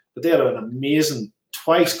season, but they had an amazing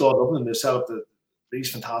twice got up and they set up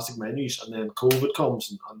these fantastic menus, and then COVID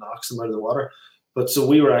comes and knocks them out of the water. But so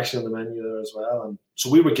we were actually on the menu there as well, and so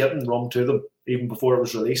we were getting rum to them even before it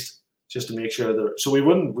was released, just to make sure that so we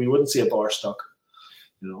wouldn't see a bar stuck,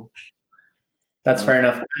 That's fair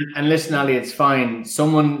enough. And listen, Ali, it's fine.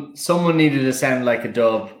 Someone needed to sound like a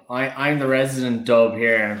dub. I'm the resident dub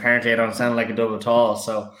here, and apparently I don't sound like a dub at all.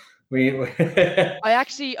 So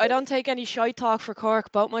I don't take any shy talk for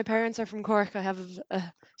Cork. Both my parents are from Cork. I have a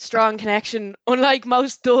strong connection. Unlike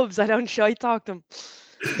most dubs, I don't shy talk them.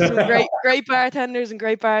 Some great bartenders and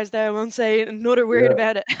great bars there. I won't say another word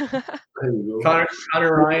about it.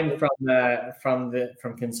 Connor Ryan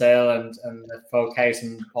from Kinsale and the Folk House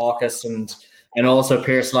and Baucus and also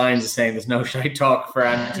Pierce Lyons is saying there's no shy talk for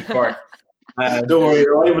anti-Cork. Don't worry,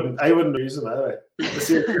 I wouldn't reason that way.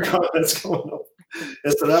 See if your comments coming up.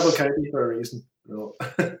 It's the Rebel County for a reason.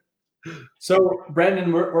 So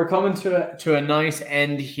Brendan, we're coming to a nice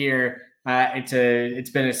end here.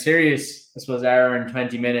 It's been a serious, I suppose, hour and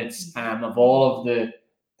 20 minutes of all of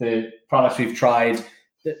the products we've tried,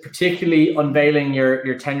 particularly unveiling your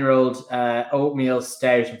 10-year-old oatmeal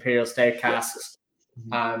stout, imperial stout casks,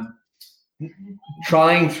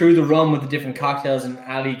 trying through the rum with the different cocktails, and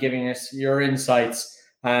Ali giving us your insights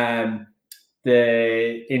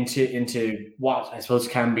into what I suppose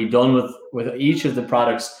can be done with each of the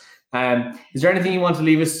products. Is there anything you want to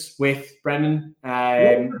leave us with, Brendan?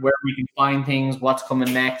 Where we can find things, what's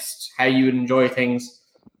coming next, how you would enjoy things?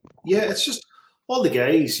 Yeah, it's just all the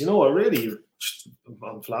guys,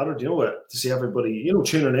 I'm flattered, to see everybody,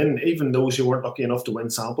 tuning in, even those who weren't lucky enough to win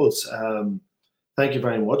samples. Thank you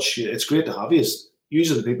very much. It's great to have you.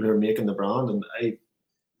 Usually the people who are making the brand, and I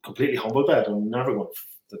completely humbled by it. I'm never going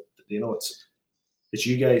to, it's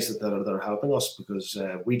you guys that are helping us, because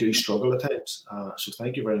we do struggle at times. So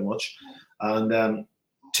thank you very much. And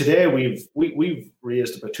today we've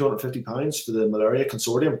raised about £250 for the Malaria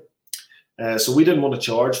Consortium. So we didn't want to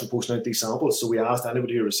charge for posting out these samples. So we asked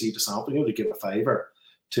anybody who received a sample, to give a favour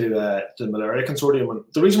to the Malaria Consortium. And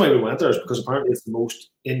the reason why we went there is because apparently it's the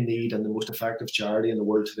most in need and the most effective charity in the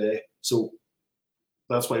world today. So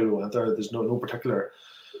that's why we went there. There's no particular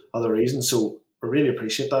other reason. So I really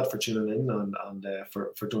appreciate that for tuning in and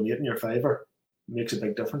for donating your favour. It makes a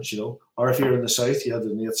big difference, Or if you're in the south, you had to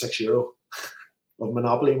donate €6 of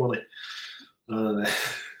Monopoly money. And,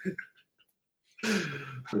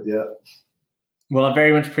 but yeah. Well, I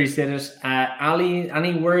very much appreciate it. Ali,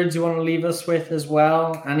 any words you want to leave us with as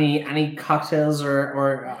well? Any cocktails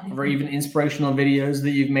or even inspirational videos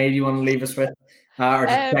that you've made you want to leave us with?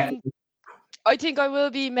 I think I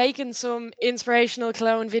will be making some inspirational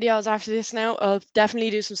Killowen videos after this now. I'll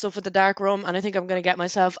definitely do some stuff with the dark rum, and I think I'm going to get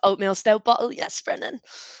myself oatmeal stout bottle. Yes, Brendan.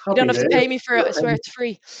 You don't have to pay me for it. I swear it's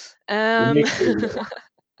free.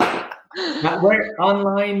 Where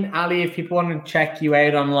online, Ali, if people want to check you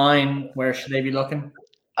out online, where should they be looking?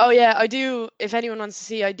 Oh yeah, I do. If anyone wants to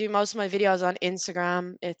see, I do most of my videos on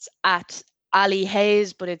Instagram. It's at Ali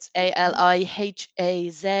Hayes, but it's ALIHAZEE.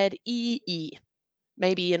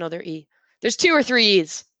 Maybe another E. There's 2 or 3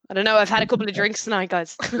 E's. I don't know. I've had a couple of drinks tonight,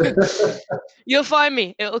 guys. You'll find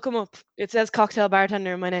me. It'll come up. It says cocktail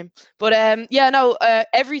bartender in my name. But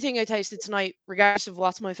everything I tasted tonight, regardless of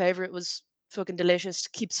what's my favorite, was fucking delicious.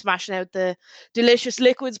 Keep smashing out the delicious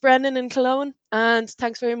liquids, Brendan and Killowen. And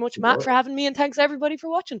thanks very much, Matt, for having me. And thanks everybody for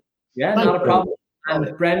watching. Yeah, not a problem.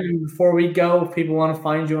 And Brendan, before we go, if people want to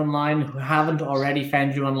find you online, who haven't already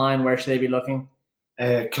found you online, where should they be looking?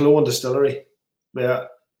 Killowen Distillery. Yeah.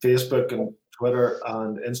 Facebook and Twitter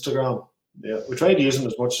and Instagram. Yeah, we try to use them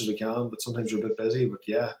as much as we can, but sometimes we're a bit busy. But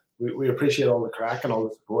yeah, we appreciate all the crack and all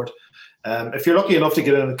the support. If you're lucky enough to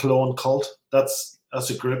get in the Killowen cult, that's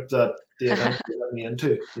a group that they let me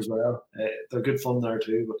into as well. They're good fun there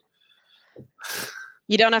too. But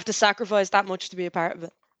you don't have to sacrifice that much to be a part of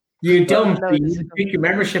it. You don't. You pick your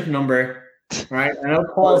membership number, right? I know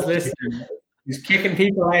Paul's listening. He's kicking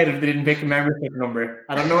people out if they didn't pick a membership number.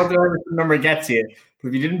 I don't know what the membership number gets you, but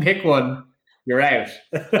if you didn't pick one, you're out.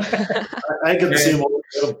 I get the same one.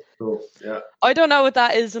 So, yeah. I don't know what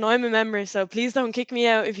that is, and I'm a member, so please don't kick me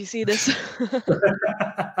out if you see this.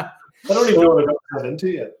 I don't even know what I got into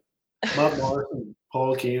yet. Matt Morrison,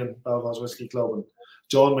 Paul Keane, Belfast Whiskey Club, and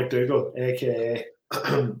John McDougall, aka,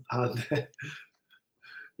 and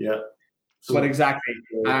yeah. So, but exactly.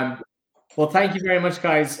 Well, thank you very much,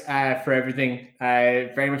 guys, for everything.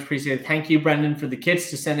 Very much appreciate it. Thank you, Brendan, for the kits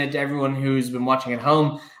to send it to everyone who's been watching at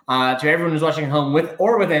home. To everyone who's watching at home with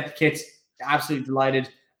or without the kits, absolutely delighted.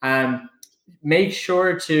 Make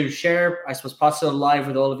sure to share, I suppose, Potstilled live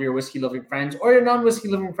with all of your whiskey-loving friends or your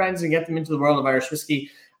non-whiskey-loving friends and get them into the world of Irish whiskey.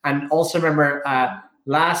 And also remember,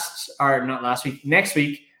 next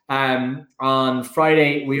week, on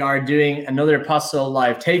Friday, we are doing another Potstilled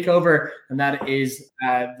live takeover, and that is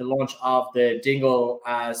the launch of the Dingle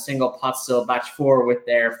single Potstilled batch 4 with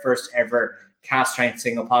their first ever cast strength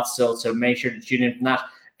single Potstilled. So make sure to tune in from that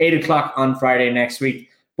 8 o'clock on Friday next week.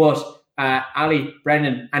 But Ali,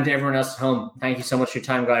 Brendan, and to everyone else at home, thank you so much for your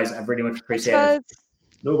time, guys. I really much appreciate it.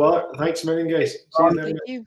 No bother. Thanks a million, guys. See you later. Thank you.